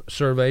poll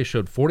survey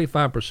showed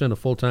 45% of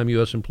full-time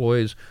U.S.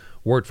 employees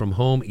worked from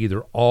home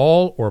either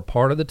all or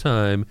part of the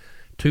time.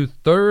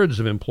 2/3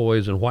 of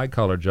employees in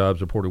white-collar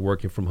jobs reported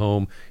working from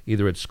home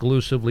either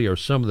exclusively or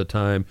some of the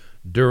time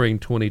during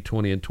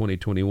 2020 and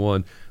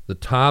 2021. The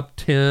top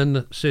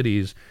 10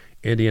 cities,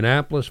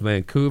 Indianapolis,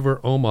 Vancouver,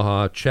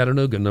 Omaha,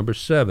 Chattanooga, number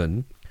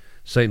 7,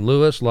 St.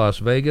 Louis, Las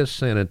Vegas,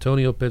 San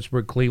Antonio,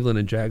 Pittsburgh, Cleveland,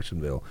 and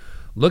Jacksonville.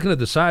 Looking at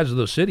the size of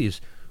those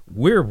cities,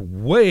 we're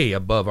way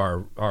above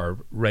our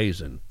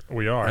raising.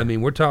 We are. I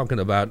mean, we're talking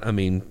about,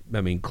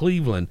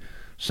 Cleveland,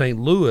 St.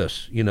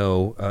 Louis,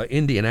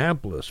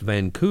 Indianapolis,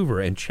 Vancouver,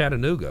 and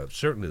Chattanooga,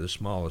 certainly the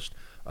smallest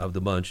of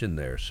the bunch in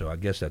there. So I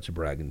guess that's a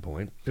bragging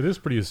point. It is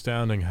pretty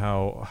astounding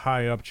how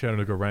high up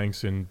Chattanooga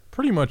ranks in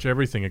pretty much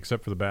everything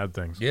except for the bad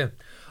things. Yeah.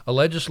 A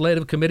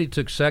legislative committee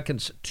took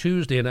seconds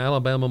Tuesday in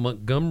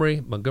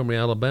Montgomery,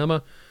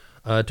 Alabama,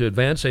 to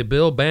advance a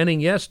bill banning,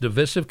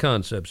 divisive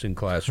concepts in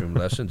classroom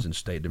lessons and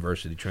state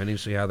diversity training.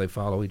 See how they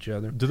follow each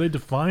other? Do they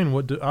define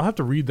I'll have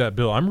to read that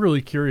bill. I'm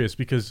really curious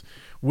because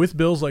with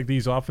bills like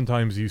these,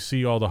 oftentimes you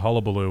see all the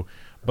hullabaloo,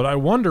 but I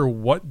wonder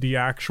what the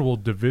actual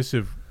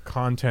divisive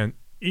content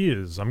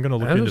is. I'm going to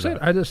look into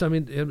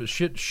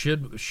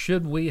that.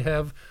 Should we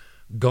have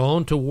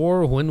gone to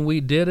war when we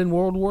did in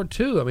World War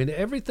II? I mean,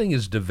 everything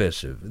is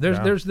divisive.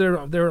 There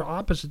are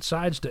opposite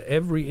sides to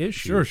every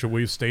issue. Sure. Should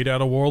we have stayed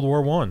out of World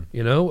War I?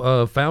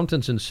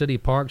 Fountains in city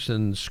parks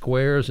and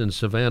squares in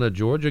Savannah,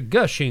 Georgia,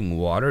 gushing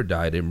water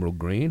dyed emerald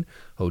green.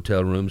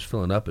 Hotel rooms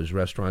filling up as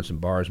restaurants and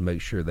bars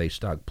make sure they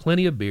stock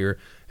plenty of beer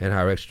and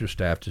hire extra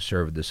staff to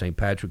serve at the St.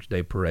 Patrick's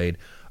Day Parade,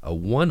 a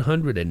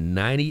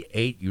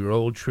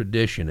 198-year-old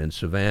tradition in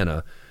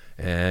Savannah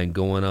and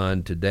going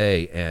on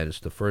today, and it's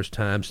the first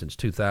time since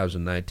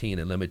 2019.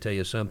 And let me tell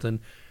you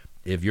something,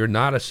 if you're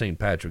not a St.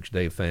 Patrick's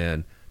Day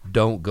fan,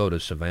 don't go to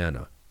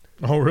Savannah.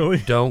 Oh, really?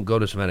 Don't go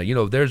to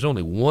Savannah. There's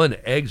only one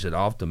exit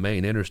off the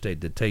main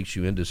interstate that takes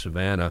you into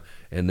Savannah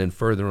and then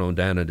further on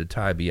down into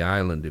Tybee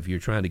Island if you're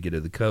trying to get to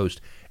the coast,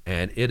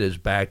 and it is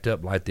backed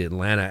up like the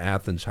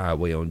Atlanta-Athens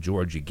Highway on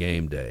Georgia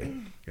game day,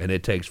 and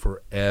it takes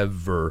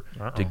forever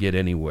to get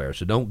anywhere.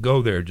 So don't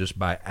go there just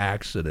by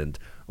accident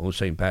on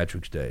St.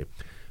 Patrick's Day.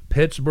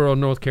 Pittsboro,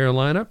 North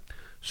Carolina,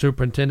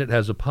 Superintendent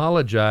has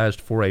apologized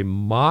for a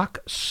mock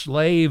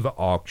slave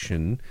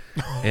auction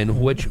in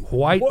which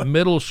white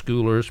middle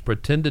schoolers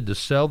pretended to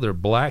sell their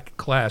black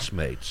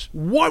classmates.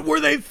 What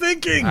were they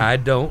thinking? I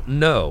don't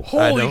know.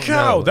 Holy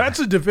cow, know. that's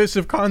a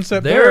divisive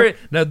concept there.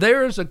 Now,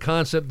 there is a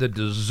concept that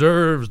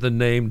deserves the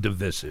name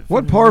divisive.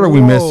 What part are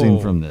we Whoa. missing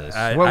from this?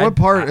 What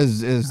part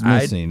is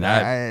missing?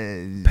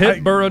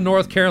 Pittsburgh,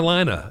 North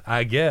Carolina,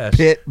 I guess.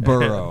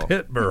 Pittsburgh.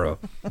 Pittsburgh.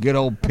 Good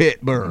old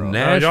Pittsburgh.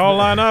 Y'all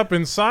line up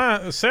and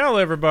sell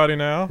everybody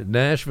now.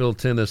 Nashville,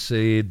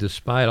 Tennessee.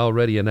 Despite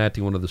already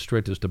enacting one of the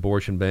strictest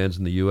abortion bans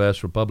in the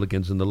U.S.,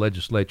 Republicans in the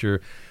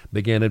legislature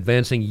began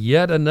advancing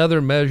yet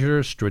another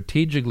measure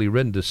strategically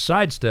written to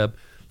sidestep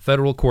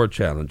federal court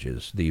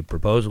challenges. The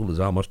proposal is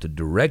almost a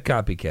direct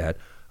copycat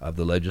of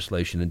the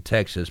legislation in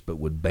Texas, but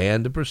would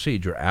ban the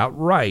procedure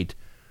outright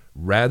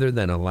rather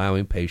than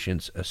allowing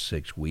patients a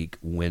 6-week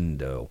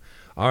window.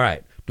 All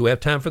right. Do we have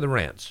time for the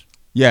rants?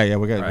 Yeah,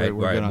 we got. All right,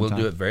 we're good on we'll time.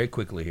 do it very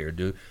quickly here.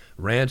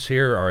 Rants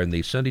here are in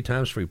the Sunday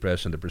Times Free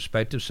Press in the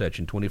perspective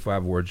section,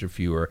 25 words or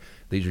fewer.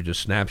 These are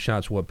just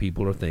snapshots of what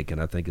people are thinking.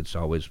 I think it's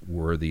always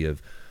worthy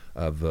of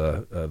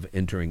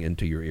entering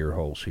into your ear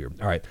holes here.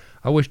 All right.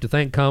 I wish to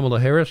thank Kamala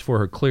Harris for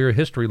her clear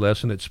history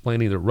lesson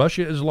explaining that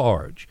Russia is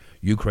large,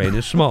 Ukraine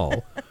is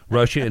small,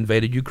 Russia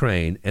invaded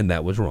Ukraine, and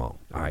that was wrong.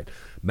 All right.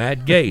 Matt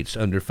Gaetz,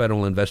 under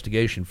federal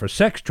investigation for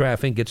sex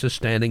trafficking, gets a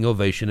standing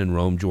ovation in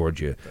Rome,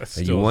 Georgia.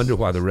 And you wonder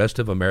why the rest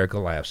of America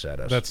laughs at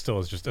us. That still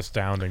is just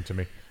astounding to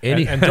me.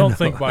 And don't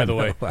think, by the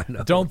way, I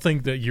know. don't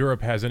think that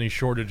Europe has any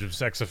shortage of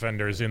sex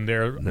offenders in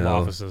their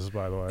offices,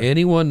 by the way.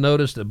 Anyone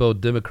noticed that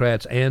both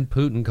Democrats and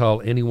Putin call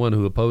anyone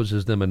who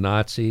opposes them a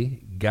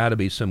Nazi? Got to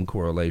be some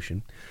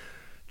correlation.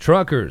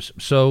 Truckers,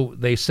 so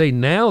they say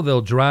now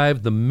they'll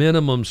drive the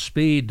minimum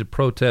speed to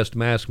protest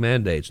mask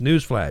mandates.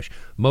 Newsflash,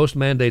 most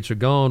mandates are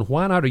gone.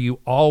 Why not are you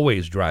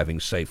always driving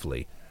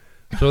safely?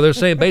 So they're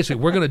saying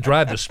basically we're going to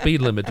drive the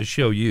speed limit to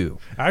show you.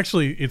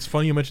 Actually, it's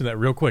funny you mentioned that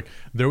real quick.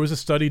 There was a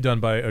study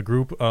done by a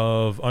group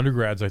of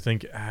undergrads, I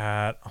think,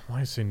 at, I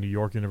want to say New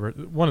York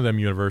University, one of them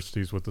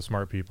universities with the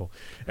smart people.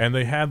 And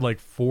they had like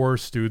 4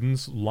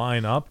 students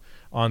line up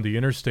on the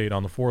interstate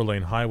on the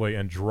 4-lane highway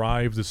and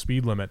drive the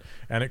speed limit,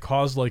 and it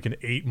caused like an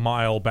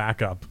 8-mile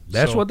backup.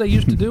 That's what they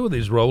used to do with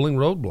these rolling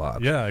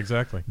roadblocks. Yeah,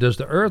 exactly. Does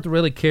the earth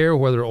really care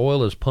whether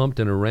oil is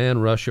pumped in Iran,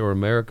 Russia, or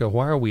America?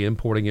 Why are we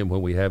importing it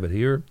when we have it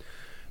here?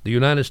 The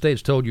United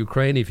States told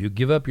Ukraine, if you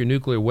give up your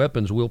nuclear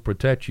weapons, we'll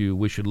protect you.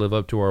 We should live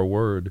up to our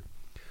word.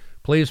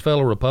 Please,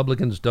 fellow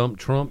Republicans, dump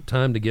Trump.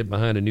 Time to get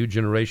behind a new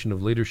generation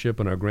of leadership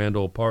in our grand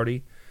old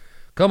party.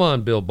 Come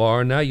on, Bill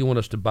Barr. Now you want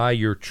us to buy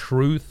your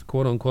truth,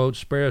 quote unquote.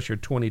 Spare us your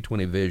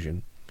 2020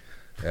 vision,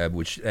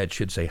 which that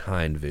should say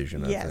Hind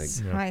vision, I think. Yes,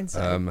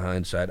 hindsight.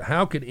 Hindsight.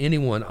 How could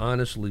anyone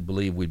honestly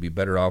believe we'd be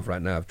better off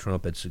right now if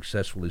Trump had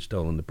successfully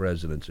stolen the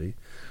presidency?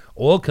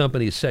 Oil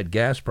companies set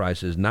gas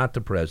prices, not the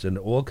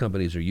president. Oil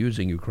companies are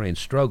using Ukraine's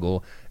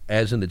struggle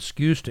as an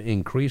excuse to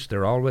increase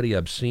their already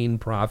obscene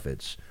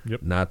profits,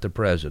 not the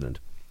president.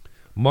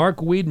 Mark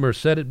Wiedmer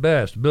said it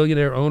best.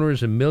 Billionaire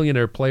owners and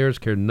millionaire players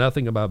care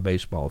nothing about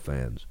baseball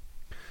fans.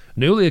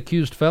 Newly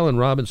accused felon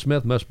Robin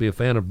Smith must be a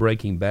fan of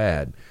Breaking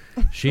Bad.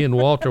 She and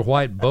Walter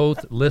White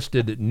both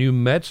listed New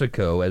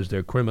Mexico as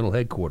their criminal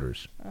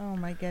headquarters. Oh,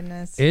 my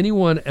goodness.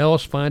 Anyone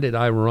else find it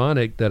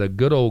ironic that a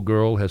good old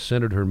girl has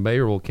centered her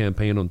mayoral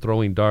campaign on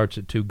throwing darts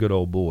at 2 good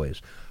old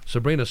boys?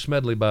 Sabrina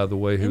Smedley, by the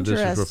way, who this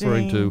is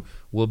referring to,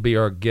 will be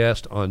our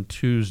guest on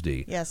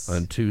Tuesday. Yes.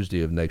 On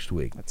Tuesday of next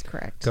week. That's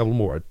correct. A couple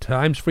more.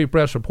 Times Free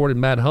Press reported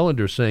Matt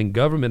Hullander saying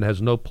government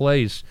has no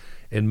place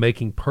in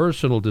making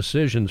personal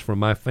decisions for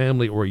my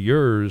family or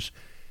yours.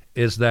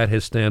 Is that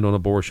his stand on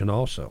abortion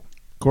also?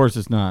 Of course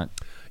it's not.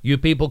 You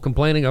people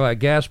complaining about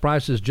gas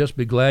prices, just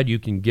be glad you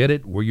can get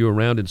it. Were you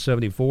around in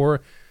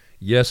 74?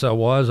 Yes, I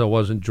was. I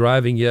wasn't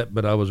driving yet,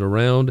 but I was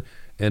around,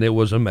 and it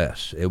was a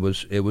mess. It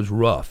was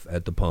rough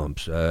at the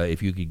pumps.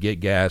 If you could get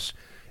gas,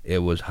 it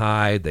was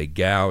high. They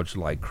gouged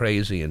like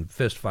crazy, and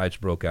fist fights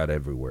broke out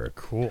everywhere.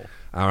 Cool.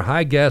 Our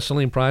high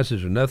gasoline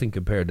prices are nothing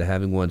compared to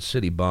having one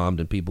city bombed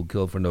and people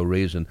killed for no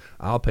reason.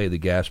 I'll pay the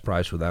gas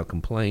price without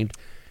complaint.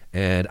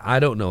 And I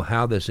don't know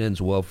how this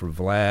ends well for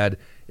Vlad.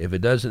 If it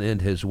doesn't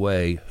end his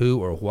way, who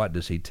or what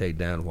does he take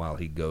down while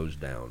he goes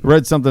down? I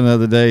read something the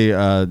other day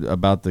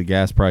about the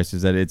gas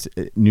prices,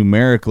 that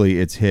numerically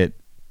it's hit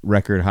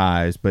record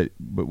highs, but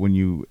when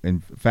you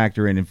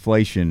factor in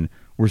inflation,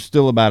 we're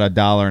still about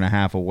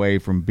 $1.50 away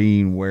from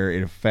being where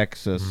it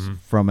affects us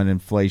from an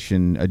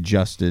inflation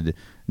adjusted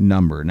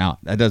number. Now,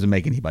 that doesn't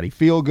make anybody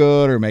feel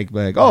good or make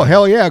like, oh,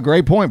 hell yeah,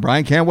 great point,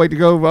 Brian. Can't wait to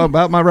go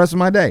about my rest of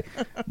my day.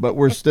 But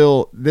we're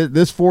still,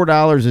 this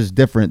 $4 is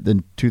different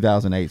than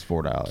 2008's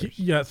 $4.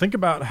 Yeah, think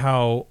about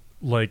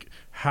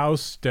how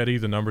steady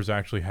the numbers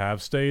actually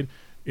have stayed.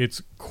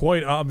 It's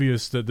quite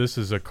obvious that this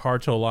is a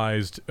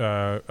cartelized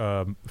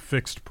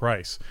fixed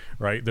price,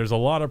 right? There's a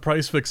lot of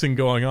price fixing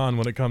going on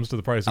when it comes to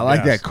the price of I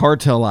like gas. that,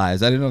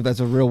 cartelized. I didn't know if that's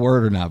a real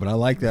word or not, but I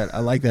like that. I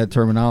like that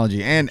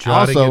terminology. And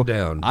Jotting also, it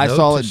down. I Note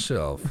saw to it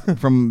self.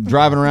 from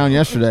driving around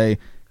yesterday.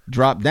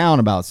 dropped down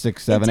about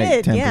 6, 7,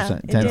 8,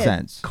 10%, 10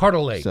 cents.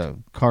 Cartilate. So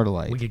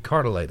Cartilate. We could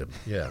cartilate them.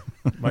 Yeah.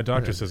 My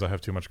doctor says I have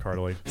too much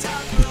cartilate.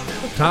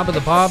 Top of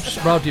the Pops,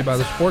 brought to you by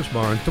the Sports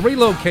Barn. 3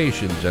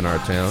 locations in our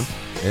town,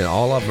 and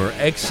all of them are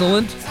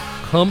excellent,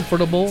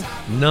 comfortable,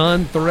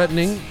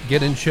 non-threatening.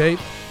 Get in shape,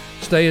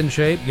 stay in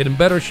shape, get in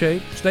better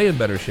shape, stay in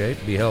better shape,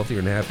 be healthier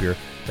and happier.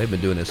 They've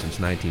been doing this since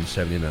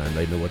 1979.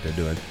 They know what they're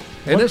doing.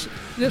 And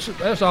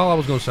that's all I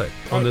was going to say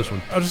on this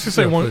one. I was just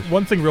going to say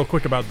one thing real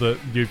quick about the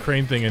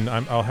Ukraine thing, and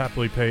I'll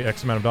happily pay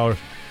X amount of dollars.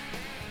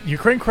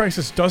 Ukraine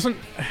crisis doesn't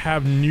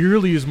have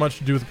nearly as much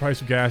to do with the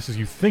price of gas as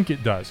you think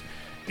it does.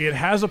 It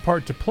has a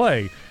part to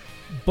play,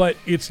 but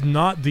it's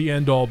not the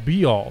end-all,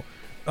 be-all.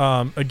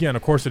 Again,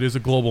 of course, it is a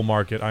global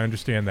market. I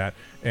understand that.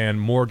 And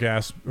more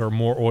gas or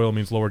more oil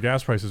means lower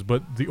gas prices.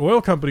 But the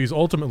oil companies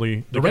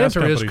ultimately... The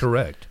answer is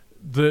correct.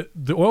 The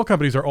oil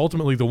companies are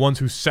ultimately the ones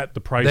who set the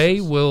prices.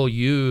 They will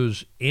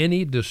use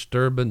any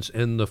disturbance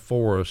in the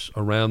forest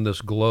around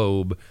this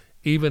globe,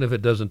 even if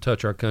it doesn't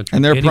touch our country.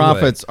 And their anyway.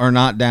 Profits are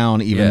not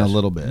down even a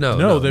little bit.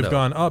 No, they've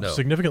gone up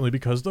significantly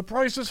because the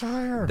price is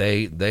higher.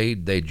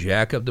 They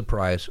jack up the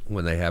price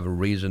when they have a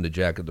reason to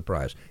jack up the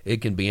price.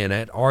 It can be in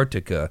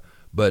Antarctica,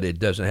 but it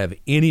doesn't have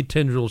any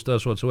tendrils to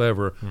us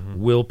whatsoever.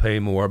 We'll pay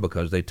more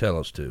because they tell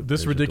us to.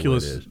 This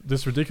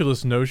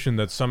ridiculous notion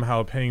that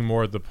somehow paying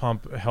more at the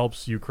pump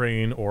helps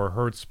Ukraine or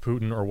hurts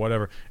Putin or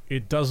whatever,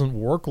 it doesn't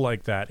work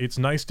like that. It's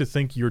nice to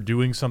think you're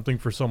doing something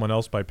for someone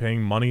else by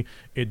paying money.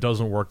 It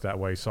doesn't work that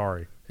way.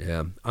 Sorry.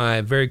 Yeah.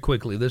 Very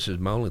quickly, this is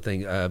my only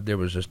thing. There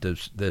was just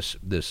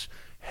this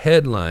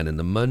headline in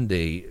the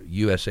Monday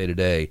USA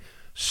Today,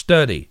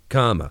 study,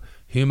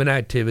 human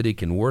activity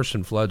can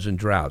worsen floods and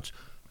droughts.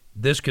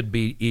 This could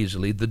be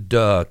easily the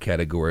duh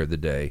category of the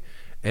day.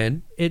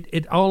 And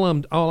all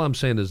I'm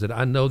saying is that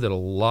I know that a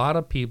lot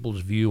of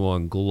people's view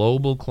on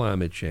global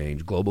climate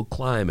change, global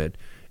climate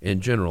in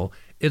general,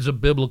 is a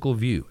biblical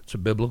view. It's a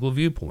biblical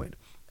viewpoint.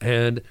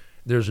 And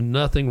there's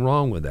nothing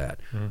wrong with that.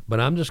 But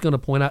I'm just going to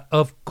point out,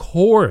 of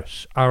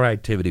course, our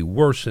activity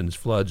worsens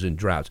floods and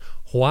droughts.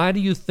 Why do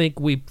you think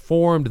we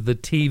formed the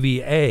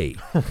TVA?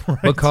 Right.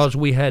 Because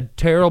we had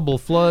terrible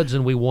floods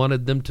and we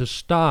wanted them to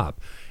stop.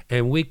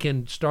 And we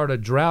can start a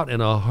drought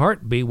in a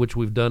heartbeat, which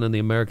we've done in the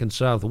American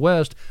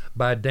Southwest,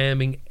 by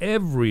damming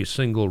every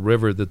single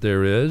river that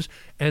there is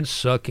and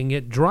sucking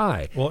it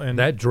dry. Well, and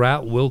that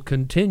drought will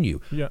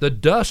continue. Yeah. The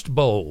Dust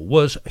Bowl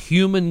was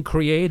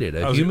human-created,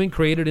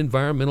 human-created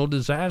environmental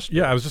disaster.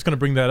 Yeah, I was just going to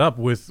bring that up.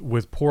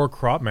 With poor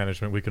crop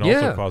management, we can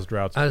also cause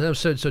droughts. As I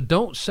said, so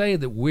don't say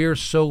that we're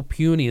so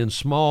puny and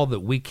small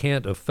that we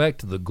can't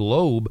affect the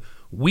globe.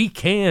 We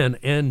can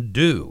and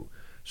do.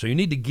 So you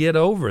need to get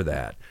over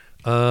that.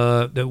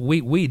 That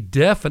we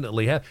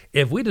definitely have.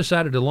 If we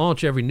decided to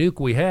launch every nuke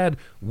we had,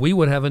 we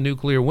would have a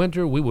nuclear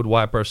winter. We would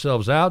wipe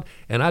ourselves out,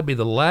 and I'd be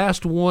the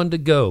last one to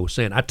go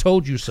saying, "I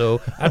told you so.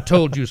 I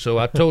told you so.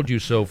 I told you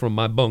so" from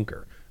my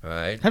bunker. All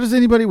right. How does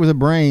anybody with a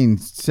brain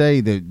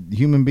say that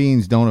human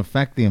beings don't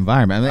affect the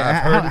environment?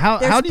 I mean,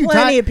 how do you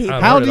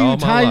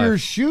tie your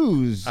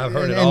shoes and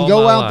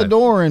go out the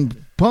door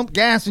and pump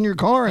gas in your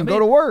car and go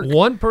to work?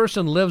 One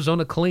person lives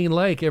on a clean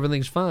lake,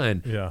 everything's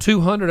fine. Yeah.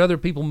 200 other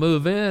people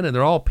move in, and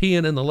they're all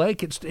peeing in the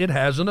lake. It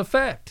has an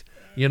effect.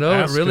 You know,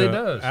 it really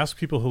does. Ask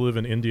people who live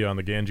in India on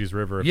the Ganges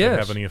River if they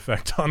have any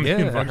effect on the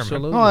environment.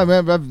 Absolutely. Oh,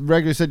 I've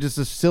regularly said just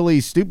a silly,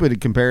 stupid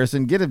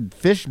comparison. Get a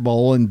fish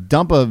bowl and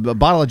dump a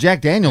bottle of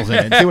Jack Daniels in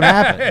it and see what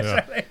happens.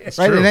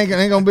 Right? It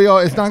ain't gonna be.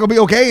 It's not gonna be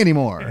okay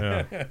anymore.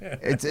 Yeah.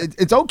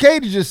 It's okay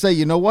to just say,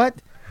 you know what?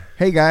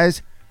 Hey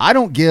guys, I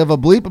don't give a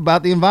bleep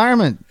about the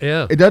environment.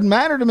 Yeah. It doesn't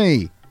matter to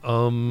me.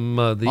 On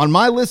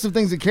my list of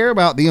things to care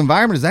about, the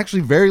environment is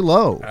actually very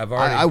low.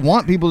 I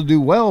want people to do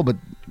well, but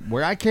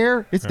where I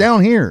care, it's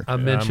down here.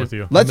 I'm with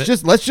you. Let's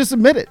just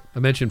admit it. I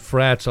mentioned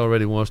frats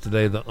already once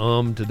today. The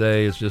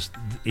today is just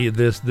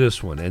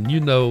this one. And you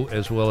know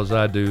as well as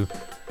I do,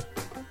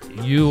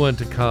 you went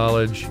to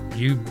college.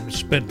 You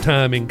spent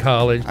time in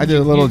college. I did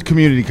a little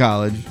community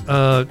college.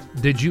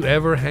 Did you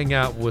ever hang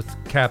out with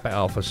Kappa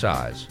Alpha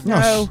Psi?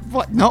 No.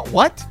 What? No.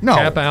 What? No.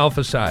 Kappa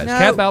Alpha Psi. No.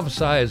 Kappa Alpha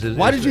Psi is.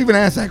 Why did you even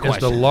ask that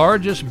question? It's the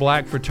largest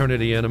black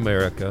fraternity in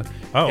America.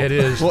 Oh. It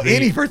is. Well,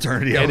 any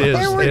fraternity.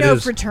 There were no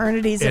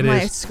fraternities in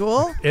my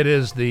school. It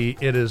is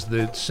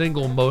the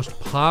single most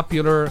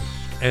popular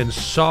and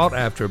sought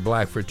after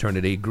black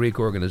fraternity, Greek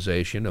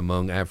organization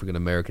among African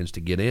Americans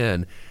to get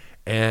in,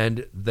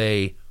 and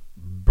they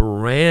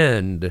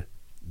brand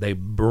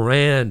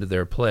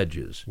their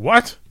pledges.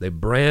 What? They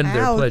brand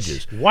their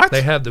pledges. What?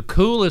 They have the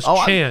coolest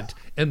chant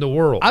in the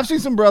world. I've seen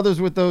some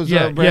brothers with those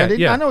branding.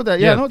 Yeah. I know what that.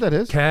 Yeah, I know what that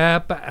is.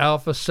 Kappa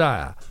Alpha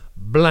Psi,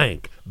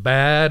 blank,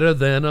 better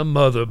than a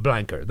mother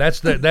blanker. That's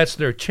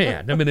their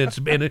chant. I mean,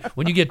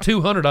 when you get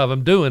 200 of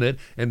them doing it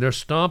and they're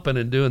stomping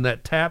and doing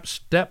that tap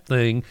step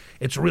thing,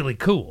 it's really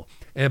cool.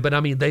 But I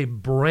mean, they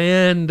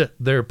brand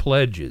their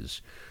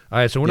pledges. All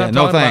right, so we're not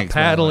talking about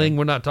paddling.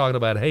 We're not talking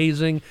about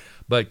hazing.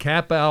 But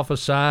Kappa Alpha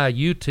Psi,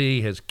 UT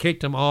has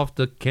kicked them off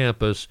the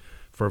campus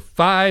for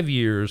 5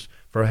 years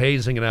for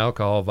hazing and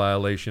alcohol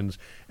violations.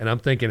 And I'm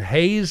thinking,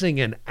 hazing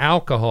and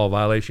alcohol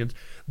violations,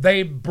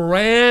 they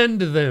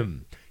brand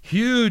them.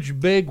 Huge,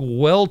 big,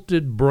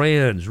 welted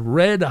brands,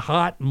 red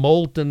hot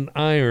molten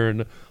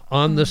iron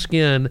on the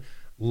skin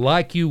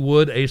like you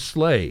would a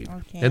slave.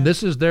 Okay. And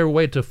this is their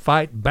way to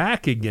fight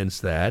back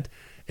against that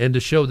and to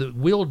show that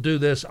we'll do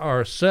this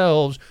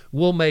ourselves.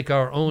 We'll make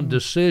our own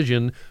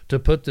decision to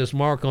put this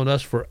mark on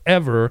us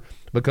forever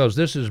because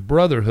this is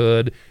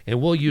brotherhood,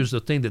 and we'll use the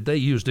thing that they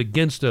used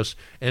against us.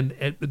 And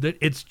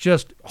it's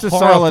just It's a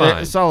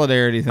horrifying.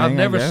 solidarity thing. I've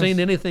never I guess. seen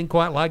anything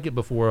quite like it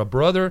before. A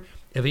brother,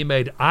 if he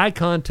made eye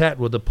contact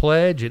with the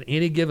pledge at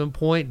any given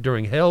point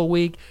during Hell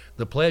Week,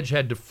 the pledge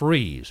had to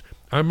freeze.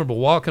 I remember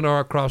walking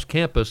across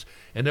campus,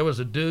 and there was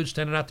a dude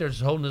standing out there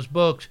just holding his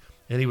books,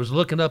 and he was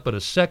looking up at a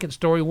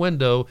second-story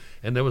window,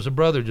 and there was a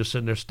brother just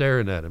sitting there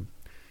staring at him.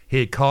 He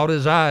had caught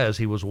his eye as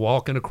he was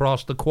walking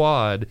across the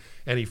quad,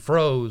 and he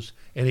froze,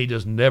 and he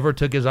just never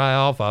took his eye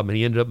off of him, and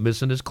he ended up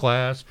missing his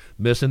class,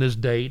 missing his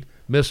date,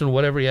 missing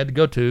whatever he had to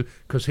go to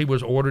because he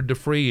was ordered to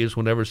freeze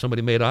whenever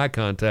somebody made eye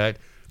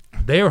contact.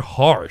 They're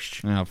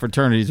harsh. No,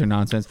 fraternities are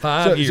nonsense.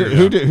 5 years.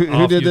 Who did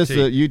Off this? UT.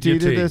 UT did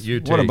this?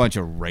 UT. What a bunch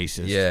of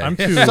racists. Yeah. I'm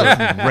too. Such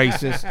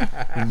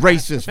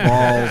racist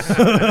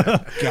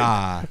balls.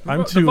 God. I'm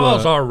The too.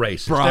 balls are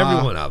racist, brah.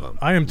 every one of them.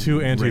 I am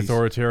too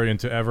anti-authoritarian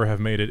to ever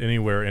have made it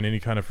anywhere in any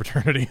kind of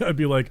fraternity. I'd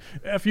be like,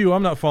 "F you!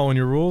 I'm not following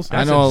your rules." I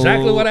That's know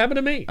exactly what happened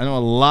to me. I know a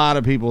lot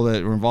of people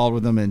that were involved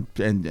with them and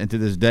to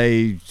this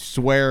day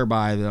swear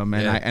by them,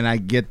 and Yeah. I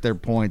get their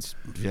points.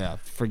 Yeah,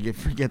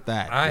 forget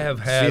that. I have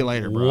See had you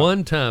later, bro.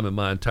 one time in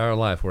my entire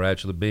life where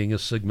actually being a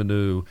Sigma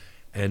Nu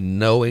and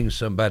knowing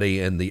somebody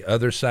in the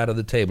other side of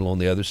the table, on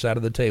the other side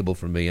of the table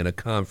from me in a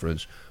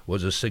conference,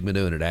 was a Sigma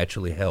Nu, and it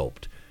actually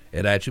helped.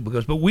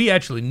 But we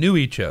actually knew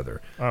each other.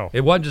 Oh.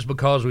 It wasn't just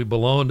because we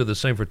belonged to the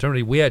same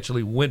fraternity. We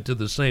actually went to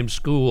the same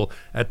school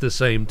at the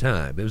same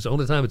time. It was the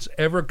only time it's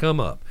ever come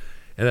up.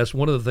 And that's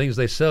one of the things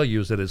they sell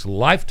you is that it's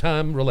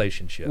lifetime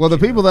relationships. Well, the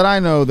people that I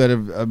know that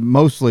have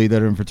mostly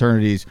that are in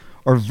fraternities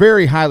are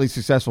very highly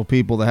successful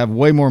people that have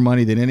way more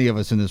money than any of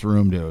us in this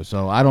room do.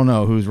 So I don't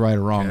know who's right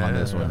or wrong on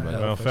this one. But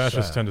Well,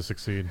 fascists tend to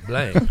succeed.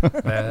 Blank,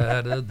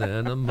 better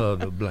than a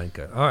mother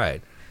blanket. All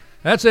right,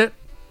 that's it.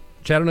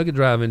 Chattanooga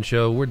Drive-In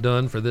Show. We're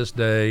done for this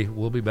day.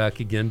 We'll be back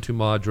again to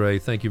Madre.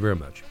 Thank you very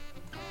much.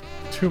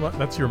 Too much.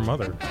 That's your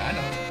mother. I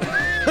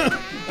know.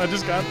 I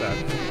just got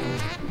that.